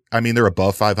just they're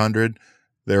above 500.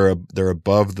 They're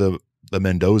above the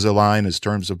Mendoza line in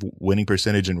terms of winning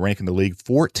percentage and rank in the league,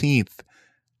 14th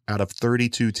out of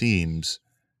 32 teams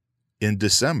in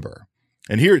December.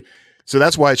 And so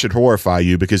that's why it should horrify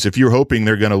you, because if you're hoping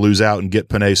they're going to lose out and get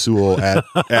Penei Sewell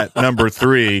at number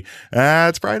 3,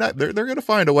 it's probably not. They're going to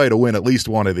find a way to win at least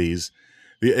one of these.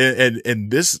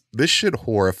 And this should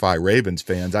horrify Ravens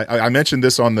fans. I mentioned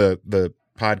this on the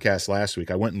podcast last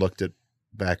week. I went and looked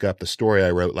back up the story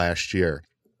I wrote last year.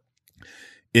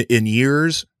 In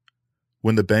years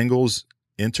when the Bengals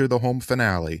enter the home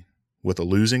finale with a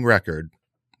losing record,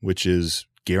 which is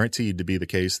guaranteed to be the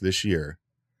case this year,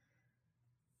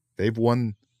 they've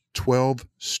won 12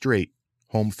 straight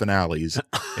home finales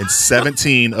and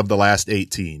 17 of the last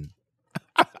 18.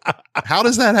 How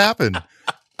does that happen?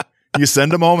 You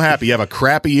send them home happy. You have a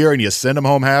crappy year and you send them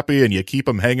home happy and you keep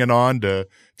them hanging on to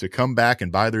come back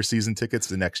and buy their season tickets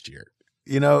the next year.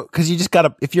 You know, because you just got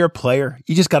to, if you're a player,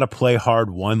 you just got to play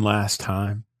hard one last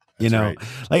time. That's know, right.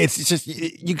 Like it's just,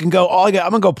 you can go, I'm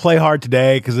going to go play hard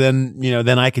today because then,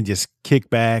 then I can just kick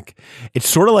back. It's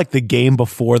sort of like the game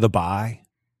before the bye,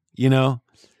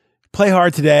 play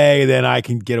hard today, then I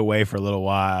can get away for a little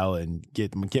while and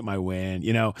get my win.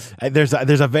 There's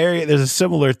a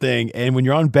similar thing. And when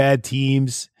you're on bad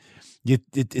teams,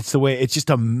 it's the way, it's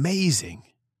just amazing.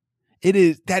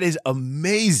 That is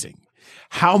amazing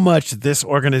how much this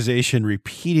organization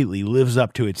repeatedly lives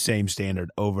up to its same standard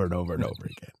over and over and over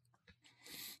again.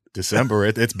 December,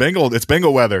 it's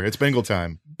Bengal weather. It's Bengal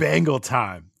time. Bengal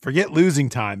time. Forget losing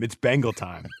time. It's Bengal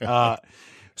time.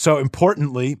 So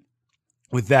importantly,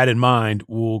 with that in mind,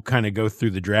 we'll kind of go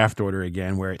through the draft order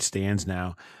again, where it stands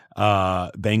now.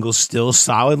 Bengals still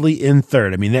solidly in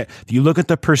third. I mean, if you look at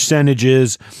the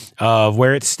percentages of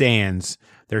where it stands,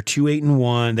 they're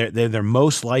 2-8-1. They're their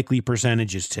most likely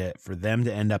percentages for them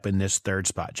to end up in this third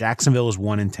spot. Jacksonville is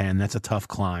 1-10. That's a tough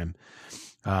climb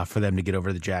for them to get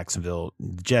over the Jacksonville.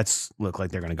 The Jets look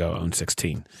like they're going to go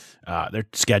 0-16. Their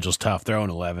schedule's tough. They're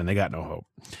 0-11. They got no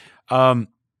hope.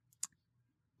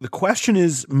 The question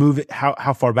is,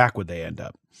 how far back would they end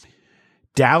up?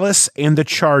 Dallas and the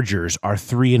Chargers are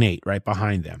 3-8, right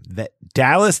behind them. The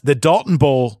Dalton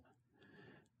Bowl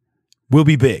will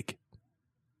be big.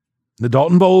 The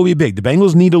Dalton Bowl will be big. The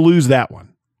Bengals need to lose that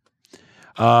one.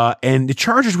 And the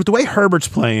Chargers, with the way Herbert's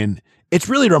playing, it's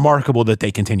really remarkable that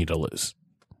they continue to lose.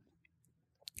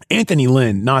 Anthony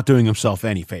Lynn not doing himself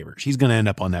any favors. He's going to end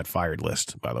up on that fired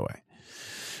list, by the way,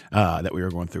 that we were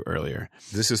going through earlier.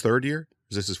 Is this his third year?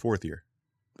 Is this his fourth year?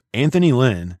 Anthony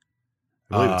Lynn.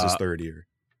 I believe it's his third year.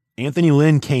 Anthony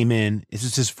Lynn came in. This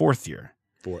is his fourth year.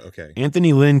 Okay.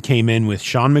 Anthony Lynn came in with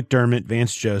Sean McDermott,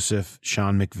 Vance Joseph,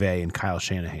 Sean McVay, and Kyle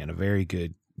Shanahan. A very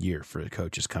good year for the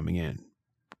coaches coming in.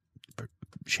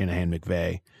 Shanahan,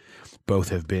 McVay, both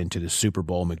have been to the Super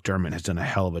Bowl. McDermott has done a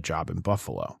hell of a job in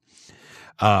Buffalo.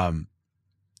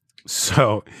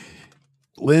 So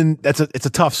Lynn, it's a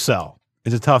tough sell.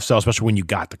 It's a tough sell, especially when you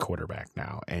got the quarterback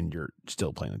now and you're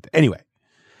still playing with it. Anyway,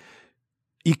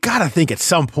 you got to think at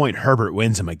some point Herbert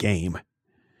wins him a game.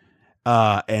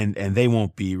 And they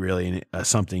won't be really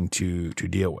something to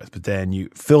deal with. But then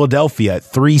Philadelphia at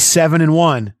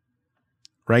 3-7-1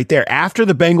 right there. After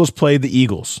the Bengals played the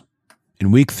Eagles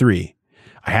in week 3,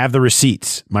 I have the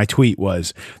receipts. My tweet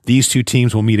was, these two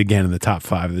teams will meet again in the top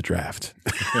 5 of the draft.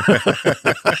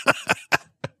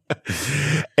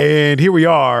 And here we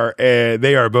are, and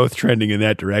they are both trending in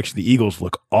that direction. The Eagles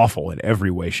look awful in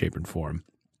every way, shape, and form.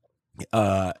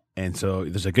 And so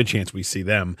there's a good chance we see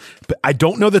them. But I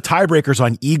don't know the tiebreakers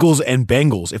on Eagles and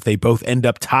Bengals if they both end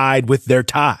up tied with their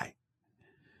tie.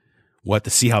 We'll have to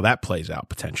see how that plays out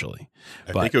potentially.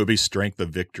 I think it would be strength of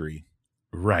victory.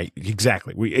 Right,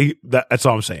 exactly. That's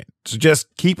all I'm saying. So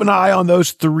just keep an eye on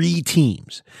those 3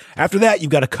 teams. After that, you've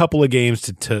got a couple of games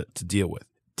to deal with.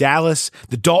 Dallas,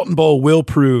 the Dalton Bowl will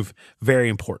prove very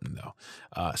important,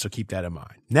 though. So keep that in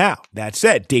mind. Now, that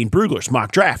said, Dane Brugler's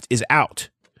mock draft is out.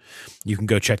 You can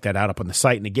go check that out up on the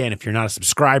site. And again, if you're not a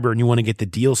subscriber and you want to get the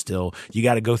deal still, you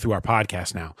got to go through our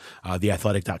podcast now,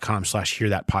 theathletic.com/hear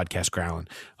that podcast growling.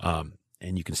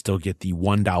 And you can still get the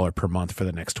 $1 per month for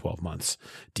the next 12 months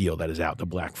deal that is out, the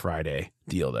Black Friday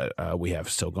deal that we have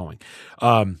still going.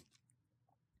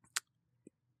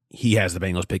 He has the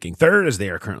Bengals picking 3rd, as they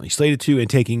are currently slated to, and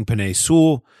taking Penei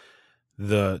Sewell,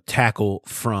 the tackle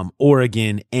from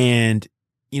Oregon. And,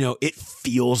 it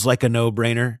feels like a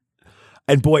no-brainer.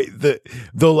 And boy, the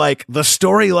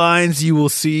storylines you will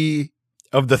see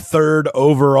of the 3rd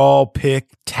overall pick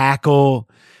tackle,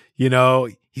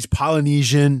 he's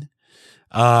Polynesian.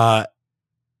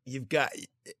 You've got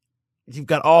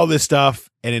all this stuff.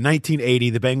 And in 1980,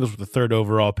 the Bengals with the 3rd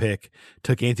overall pick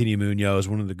took Anthony Munoz,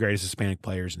 one of the greatest Hispanic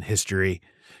players in history.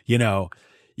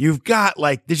 You've got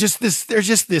there's just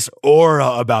this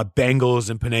aura about Bengals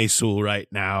and Penei Sewell right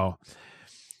now.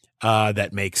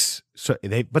 That makes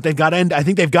they've got to end. I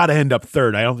think they've got to end up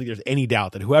 3rd. I don't think there's any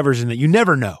doubt that whoever's in it, you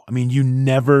never know. I mean, you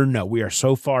never know. We are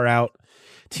so far out.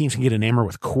 Teams can get enamored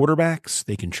with quarterbacks.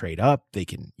 They can trade up.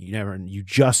 You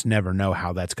just never know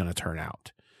how that's going to turn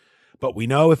out. But we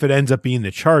know if it ends up being the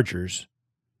Chargers,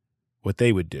 what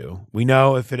they would do. We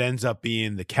know if it ends up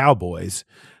being the Cowboys,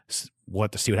 we'll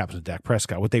have to see what happens with Dak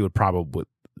Prescott. What they would probably,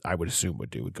 I would assume,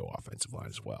 would go offensive line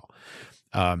as well.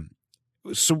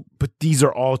 But these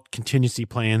are all contingency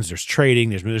plans. There's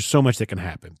trading. There's so much that can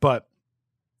happen. But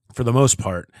for the most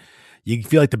part, you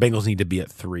feel like the Bengals need to be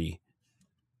at 3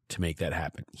 to make that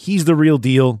happen. He's the real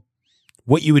deal.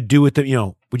 What you would do with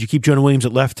the, would you keep Jonah Williams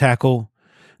at left tackle,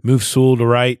 move Sewell to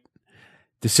right?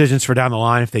 Decisions for down the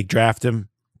line if they draft him.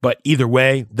 But either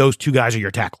way, those 2 guys are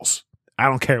your tackles. I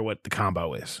don't care what the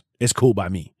combo is. It's cool by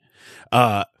me.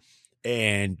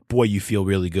 And boy, you feel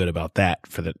really good about that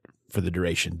for the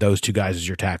duration. Those 2 guys as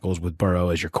your tackles with Burrow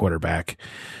as your quarterback.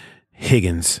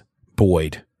 Higgins,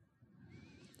 Boyd,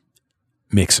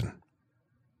 Mixon.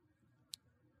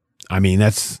 I mean,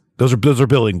 those are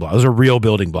building blocks. Those are real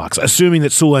building blocks. Assuming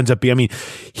that Sewell ends up being,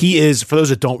 he is, for those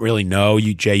that don't really know,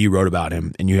 Jay, you wrote about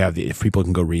him, and you have if people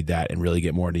can go read that and really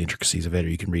get more into the intricacies of it, or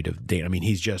you can read of Dane. I mean,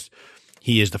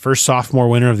 he is the first sophomore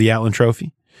winner of the Outland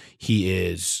Trophy. He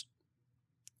is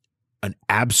an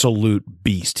absolute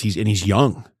beast. He's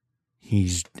young. I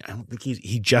don't think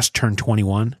he just turned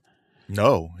 21.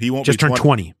 No, he won't just be turned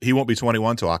 20. He won't be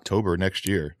 21 till October next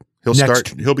year.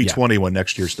 He'll be 20 when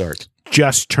next year starts.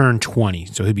 Just turned 20,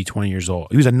 so he'll be 20 years old.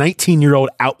 He was a 19-year-old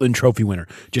Outland Trophy winner.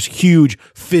 Just huge,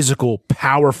 physical,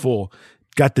 powerful,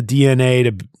 got the DNA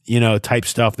to, type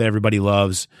stuff that everybody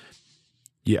loves.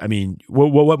 Yeah, I mean,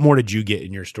 what more did you get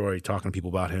in your story talking to people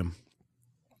about him?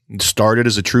 Started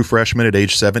as a true freshman at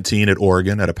age 17 at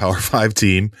Oregon at a Power 5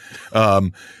 team.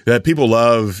 That people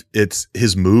love, it's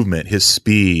his movement, his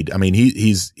speed. I mean,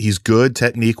 he's good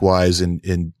technique wise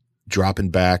in dropping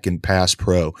back and pass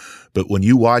pro. But when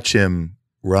you watch him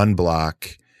run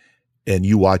block and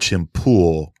you watch him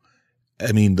pull,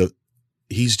 I mean,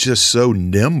 he's just so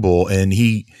nimble, and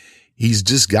he's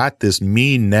just got this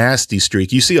mean, nasty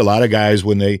streak. You see a lot of guys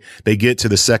when they get to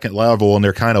the second level and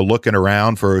they're kind of looking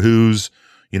around for who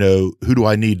do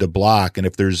I need to block? And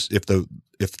if the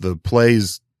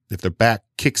back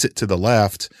kicks it to the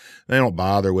left, they don't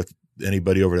bother with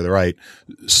anybody over to the right.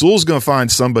 Sewell's going to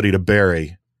find somebody to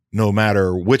bury no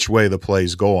matter which way the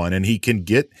play's going. And he can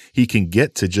get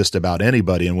to just about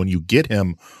anybody. And when you get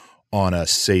him on a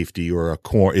safety or a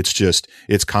corner.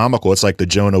 It's comical. It's like the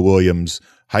Jonah Williams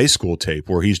high school tape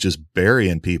where he's just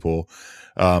burying people.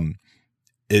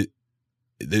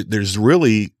 There's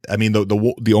really, I mean,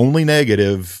 the only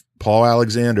negative, Paul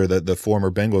Alexander, the former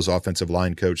Bengals offensive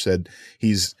line coach, said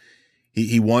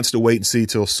he wants to wait and see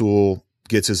till Sewell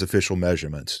gets his official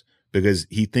measurements, because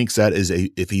he thinks that is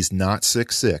if he's not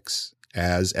 6'6"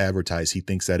 as advertised, he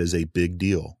thinks that is a big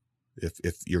deal.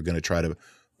 If you're going to try to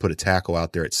put a tackle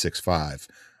out there at 6'5".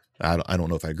 I don't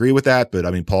know if I agree with that, but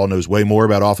I mean, Paul knows way more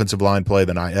about offensive line play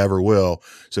than I ever will.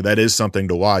 So that is something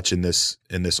to watch in this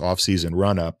offseason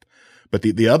run up. But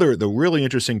the really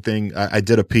interesting thing, I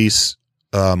did a piece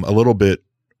a little bit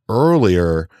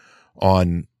earlier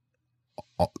on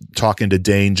talking to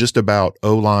Dane just about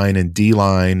O-line and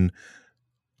D-line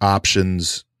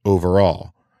options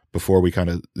overall before we kind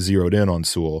of zeroed in on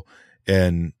Sewell.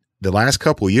 And the last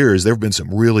couple of years, there have been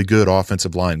some really good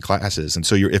offensive line classes. And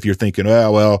so if you're thinking,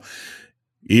 oh, well,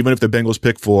 even if the Bengals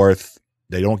pick fourth,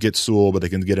 they don't get Sewell, but they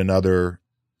can get another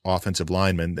offensive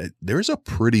lineman, there's a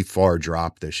pretty far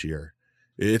drop this year.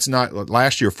 It's not,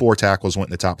 last year 4 tackles went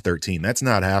in the top 13. That's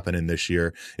not happening this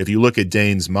year. If you look at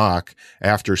Dane's mock,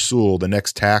 after Sewell, the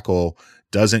next tackle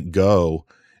doesn't go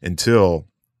until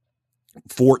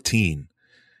 14.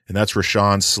 And that's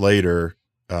Rashawn Slater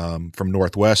from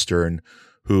Northwestern,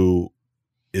 who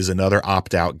is another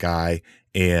opt-out guy,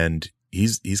 and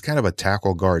he's kind of a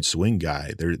tackle guard swing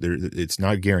guy. It's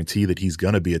not guaranteed that he's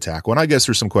going to be a tackle. And I guess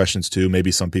there's some questions too.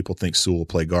 Maybe some people think Sewell will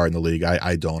play guard in the league.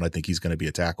 I don't. I think he's going to be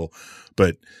a tackle.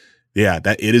 But yeah,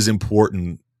 that it is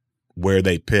important where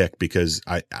they pick, because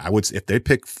I would, if they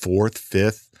pick 4th,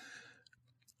 5th,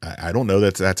 I don't know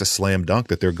that that's a slam dunk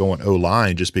that they're going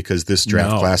O-line just because this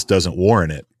draft class doesn't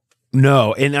warrant it.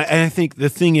 No, and I think the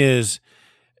thing is,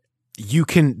 you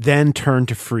can then turn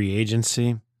to free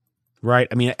agency, right?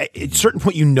 I mean, at a certain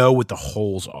point, you know what the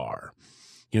holes are.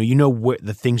 You know what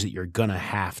the things that you're gonna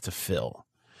have to fill.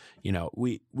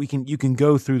 You can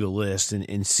go through the list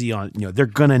and see on, they're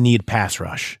gonna need pass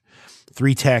rush,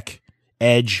 3 tech,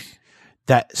 edge.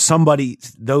 That somebody,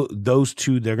 those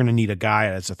two, they're gonna need a guy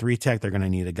as a 3 tech. They're gonna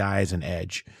need a guy as an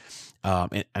edge.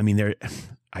 And, I mean,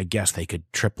 I guess they could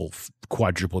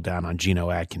quadruple down on Geno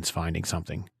Atkins finding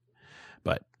something.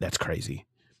 But that's crazy.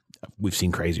 We've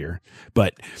seen crazier.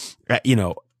 But,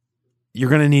 you're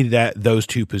going to need those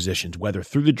 2 positions, whether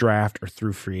through the draft or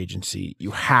through free agency.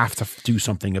 You have to do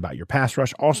something about your pass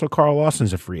rush. Also, Carl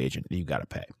Lawson's a free agent that you got to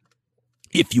pay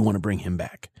if you want to bring him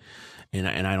back. And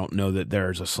I don't know that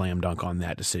there's a slam dunk on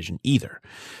that decision either.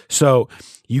 So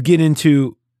you get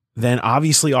into then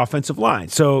obviously offensive line.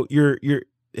 So your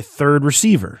third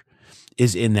receiver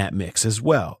is in that mix as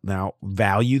well. Now,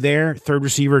 value there, third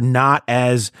receiver, not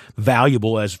as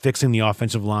valuable as fixing the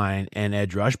offensive line and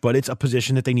edge rush, but it's a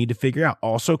position that they need to figure out.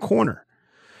 Also, corner.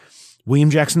 William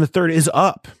Jackson III is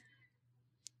up.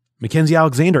 Mackenzie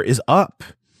Alexander is up.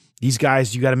 These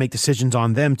guys, you got to make decisions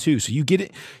on them too. So you get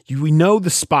it. We know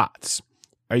the spots.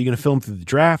 Are you going to fill them through the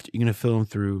draft? Are you going to fill them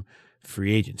through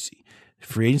free agency?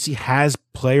 Free agency has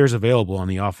players available on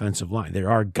the offensive line.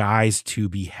 There are guys to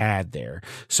be had there.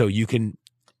 So you can,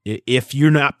 if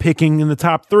you're not picking in the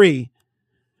top 3,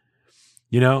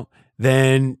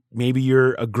 then maybe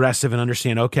you're aggressive and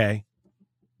understand, okay,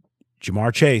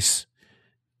 Jamar Chase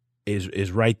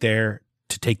is right there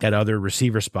to take that other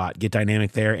receiver spot, get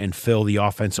dynamic there, and fill the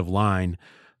offensive line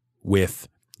with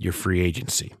your free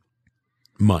agency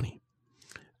money.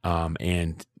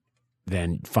 And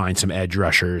then find some edge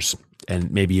rushers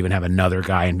and maybe even have another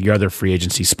guy, and your other free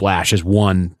agency splash is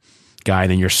one guy,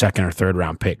 and then your 2nd or 3rd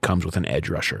round pick comes with an edge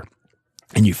rusher,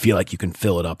 and you feel like you can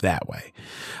fill it up that way.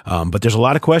 But there's a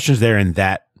lot of questions there in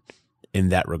that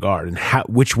regard, and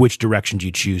which direction do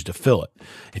you choose to fill it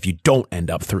if you don't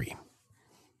end up 3?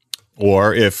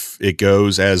 Or if it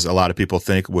goes, as a lot of people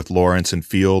think, with Lawrence and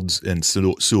Fields and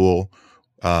Sewell,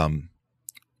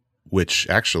 which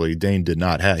actually Dane did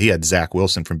not have. He had Zach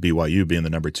Wilson from BYU being the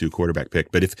number 2 quarterback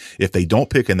pick. But if they don't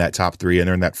pick in that top 3 and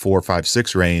they're in that 4, 5,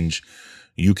 6 range,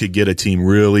 you could get a team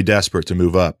really desperate to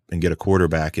move up and get a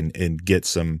quarterback and get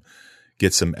some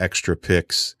extra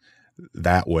picks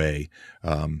that way.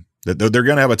 They're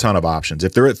going to have a ton of options.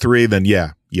 If they're at 3, then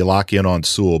yeah, you lock in on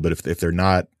Sewell. But if they're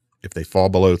not, if they fall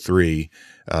below 3,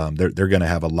 they're going to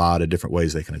have a lot of different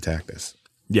ways they can attack this.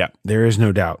 Yeah, there is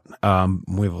no doubt.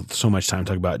 We have so much time to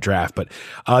talk about draft, but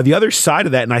the other side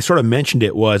of that, and I sort of mentioned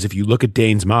it, was if you look at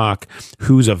Dane's mock,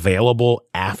 who's available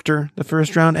after the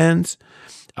first round ends,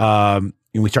 and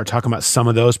we start talking about some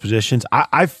of those positions.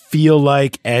 I feel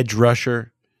like edge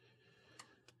rusher,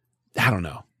 I don't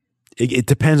know. It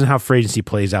depends on how free agency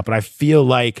plays out, but I feel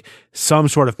like some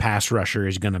sort of pass rusher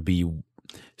is going to be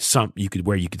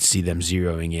where you could see them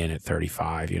zeroing in at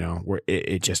 35, where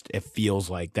it feels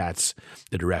like that's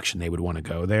the direction they would want to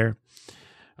go there.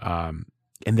 And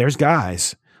there's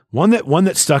guys. One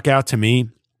that stuck out to me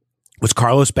was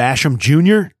Carlos Basham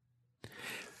Jr.,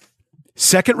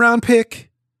 second round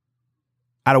pick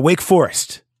out of Wake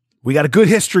Forest. We got a good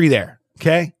history there.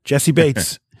 Okay. Jesse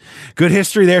Bates, good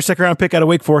history there. Second round pick out of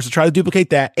Wake Forest to try to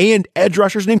duplicate that, and edge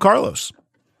rushers named Carlos.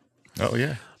 Oh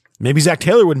yeah. Maybe Zach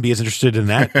Taylor wouldn't be as interested in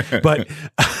that, but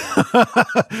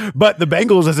but the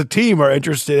Bengals as a team are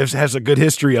interested. Has a good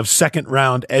history of second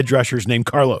round edge rushers named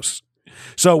Carlos.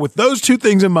 So with those two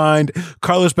things in mind,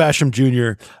 Carlos Basham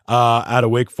Jr. Out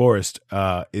of Wake Forest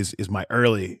is my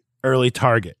early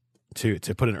target to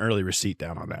put an early receipt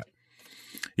down on that.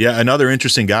 Yeah, another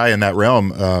interesting guy in that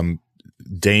realm.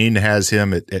 Dane has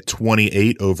him at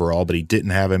 28 overall, but he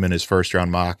didn't have him in his first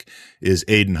round mock. Is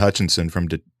Aiden Hutchinson from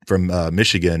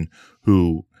Michigan,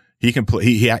 who he can play.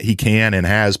 He can and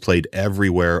has played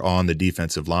everywhere on the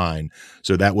defensive line.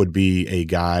 So that would be a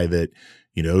guy that,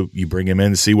 you bring him in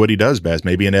and see what he does best.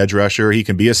 Maybe an edge rusher. He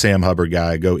can be a Sam Hubbard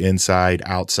guy, go inside,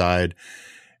 outside.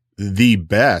 The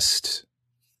best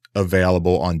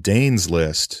available on Dane's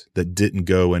list that didn't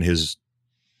go in his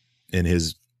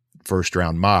first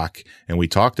round mock. And we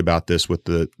talked about this with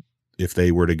if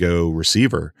they were to go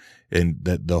receiver, and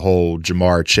that the whole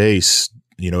Jamar Chase,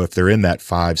 if they're in that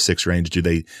 5-6 range, do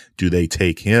they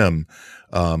take him?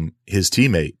 His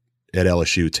teammate at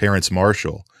LSU, Terrence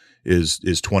Marshall, is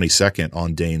 22nd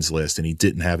on Dane's list, and he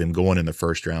didn't have him going in the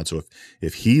first round. So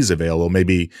if he's available,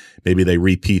 maybe they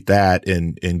repeat that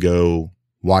and go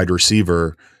wide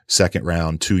receiver second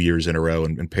round 2 years in a row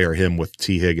and pair him with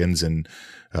T. Higgins and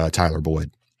Tyler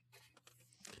Boyd.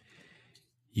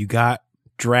 You got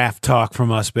draft talk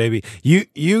from us, baby.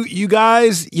 You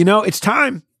guys, it's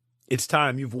time. It's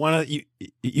time. You've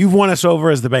won us over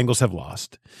as the Bengals have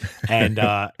lost, and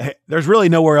there's really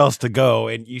nowhere else to go.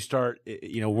 And you start,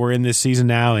 we're in this season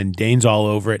now, and Dane's all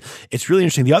over it. It's really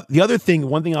interesting. The other thing,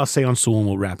 one thing I'll say on Sewell, and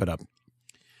we'll wrap it up,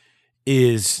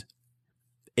 is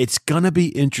it's gonna be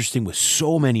interesting with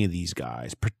so many of these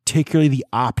guys, particularly the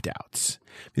opt-outs.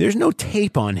 There's no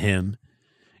tape on him.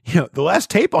 The last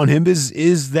tape on him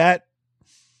is that.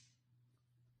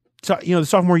 So, the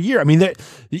sophomore year. I mean, that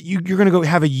you're going to go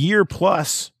have a year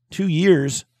plus 2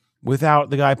 years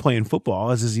without the guy playing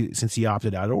football since he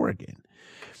opted out of Oregon.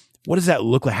 What does that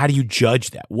look like? How do you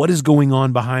judge that? What is going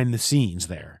on behind the scenes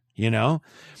there?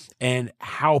 And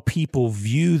how people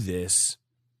view this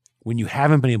when you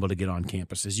haven't been able to get on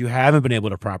campuses, you haven't been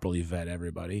able to properly vet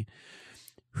everybody.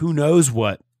 Who knows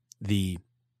what the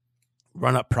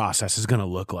run-up process is going to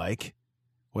look like?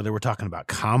 Whether we're talking about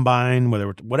combine,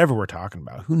 whatever we're talking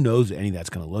about, who knows what any of that's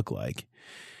going to look like.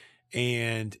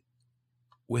 And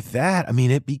with that, I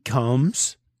mean, it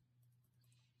becomes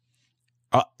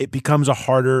a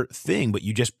harder thing, but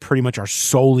you just pretty much are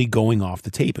solely going off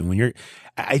the tape. And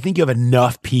I think you have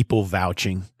enough people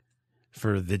vouching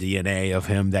for the DNA of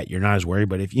him that you're not as worried.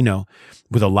 But if,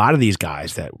 with a lot of these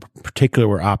guys that particularly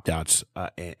were opt-outs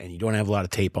and you don't have a lot of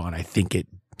tape on, I think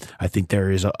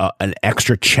there is an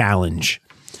extra challenge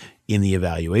in the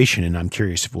evaluation, and I'm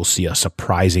curious if we'll see a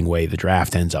surprising way the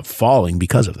draft ends up falling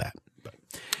because of that. But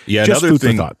yeah, another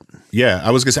thing. Yeah,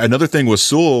 I was gonna say another thing was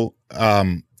Sewell.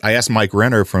 I asked Mike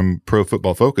Renner from Pro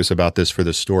Football Focus about this for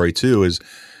this story too. Is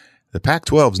the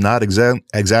Pac-12's not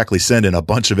exactly sending a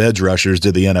bunch of edge rushers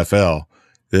to the NFL?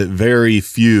 Very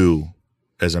few,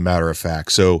 as a matter of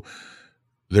fact. So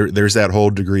there's that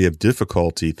whole degree of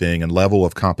difficulty thing and level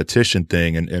of competition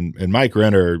thing, and Mike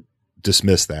Renner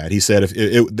dismissed that. He said if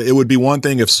it would be one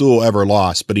thing if Sewell ever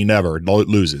lost, but he never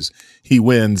loses. He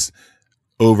wins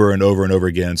over and over and over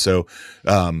again. So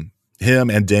him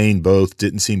and Dane both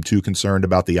didn't seem too concerned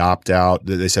about the opt-out.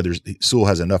 They said Sewell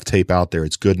has enough tape out there.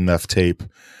 It's good enough tape.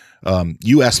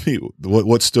 You asked me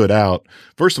what stood out.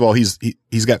 First of all, he's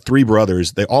got 3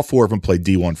 brothers. All 4 of them played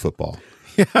D1 football,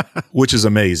 which is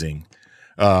amazing.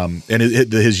 And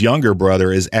his younger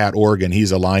brother is at Oregon.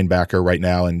 He's a linebacker right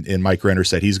now. And Mike Renner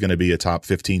said he's going to be a top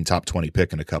 15, top 20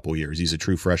 pick in a couple years. He's a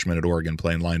true freshman at Oregon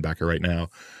playing linebacker right now.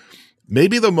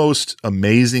 Maybe the most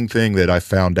amazing thing that I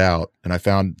found out, and I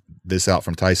found this out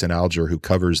from Tyson Alger, who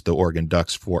covers the Oregon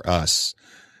Ducks for us,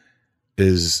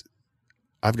 is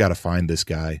I've got to find this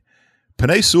guy.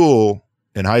 Penei Sewell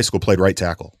in high school played right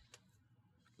tackle.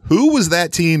 Who was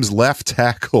that team's left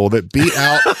tackle that beat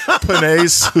out Penei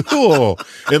Sewell?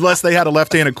 Unless they had a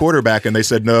left-handed quarterback and they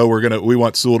said, no, we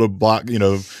want Sewell to block,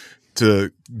 to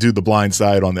to do the blind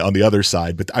side on the other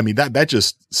side. But I mean, that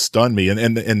just stunned me.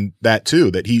 And that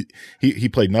too, that he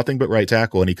played nothing but right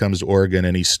tackle, and he comes to Oregon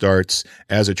and he starts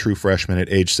as a true freshman at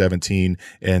age 17.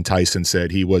 And Tyson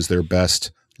said he was their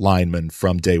best lineman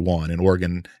from day one. And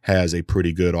Oregon has a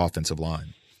pretty good offensive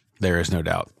line. There is no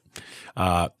doubt.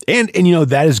 And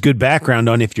that is good background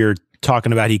on if you're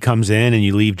talking about he comes in and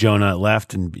you leave Jonah at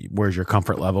left, and where's your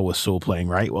comfort level with Sewell playing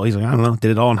right? Well, he's like, I don't know, did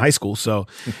it all in high school. So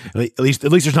at least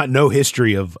there's not no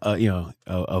history of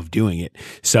doing it.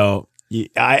 So the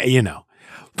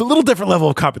little different level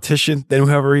of competition than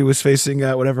whoever he was facing,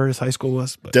 whatever his high school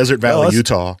was. But, Desert Valley,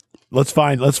 Utah. Let's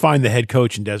find the head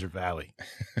coach in Desert Valley.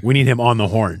 We need him on the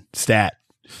horn. Stat.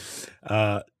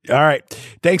 All right.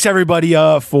 Thanks everybody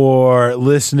for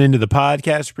listening to the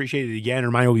podcast. Appreciate it again.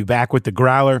 Reminder, we'll be back with the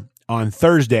Growler on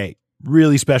Thursday.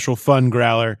 Really special, fun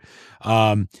Growler.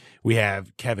 We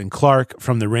have Kevin Clark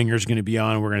from The Ringers going to be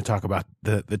on. We're going to talk about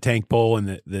the Tank Bowl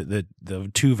and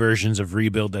the two versions of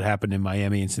rebuild that happened in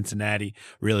Miami and Cincinnati.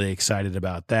 Really excited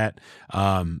about that.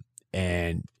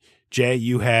 And Jay,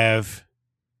 you have...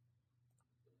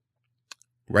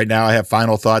 Right now I have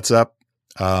final thoughts up.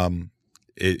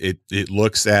 It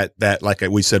looks at that, like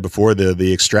we said before,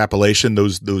 the extrapolation,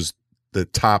 the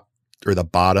top or the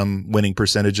bottom winning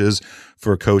percentages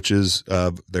for coaches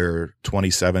of their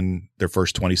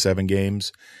first 27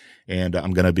 games. And I'm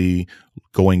going to be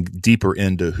going deeper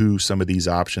into who some of these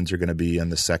options are going to be in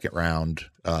the second round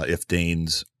if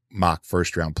Dane's mock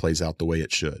first round plays out the way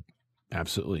it should.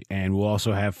 Absolutely. And we'll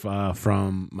also have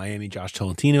from Miami, Josh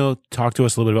Tolentino, talk to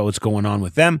us a little bit about what's going on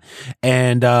with them.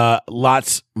 And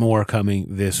lots more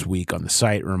coming this week on the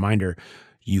site. A reminder,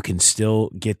 you can still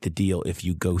get the deal if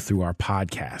you go through our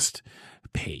podcast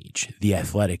page,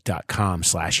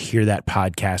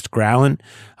 theathletic.com/hearthatpodcast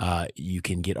You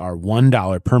can get our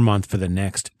 $1 per month for the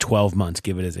next 12 months.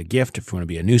 Give it as a gift. If you want to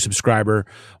be a new subscriber,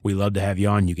 we love to have you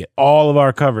on. You get all of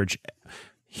our coverage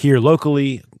here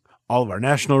locally, all of our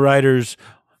national writers,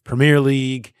 Premier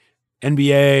League,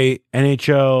 NBA,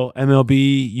 NHL,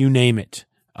 MLB, you name it,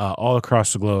 all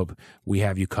across the globe. We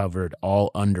have you covered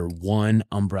all under one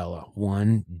umbrella,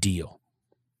 one deal.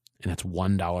 And that's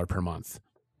 $1 per month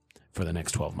for the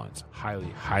next 12 months. Highly,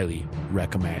 highly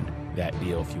recommend that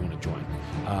deal if you want to join.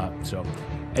 So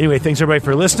anyway, thanks everybody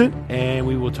for listening, and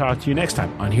we will talk to you next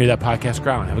time on Hear That Podcast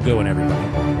Growling. Have a good one,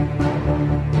 everybody.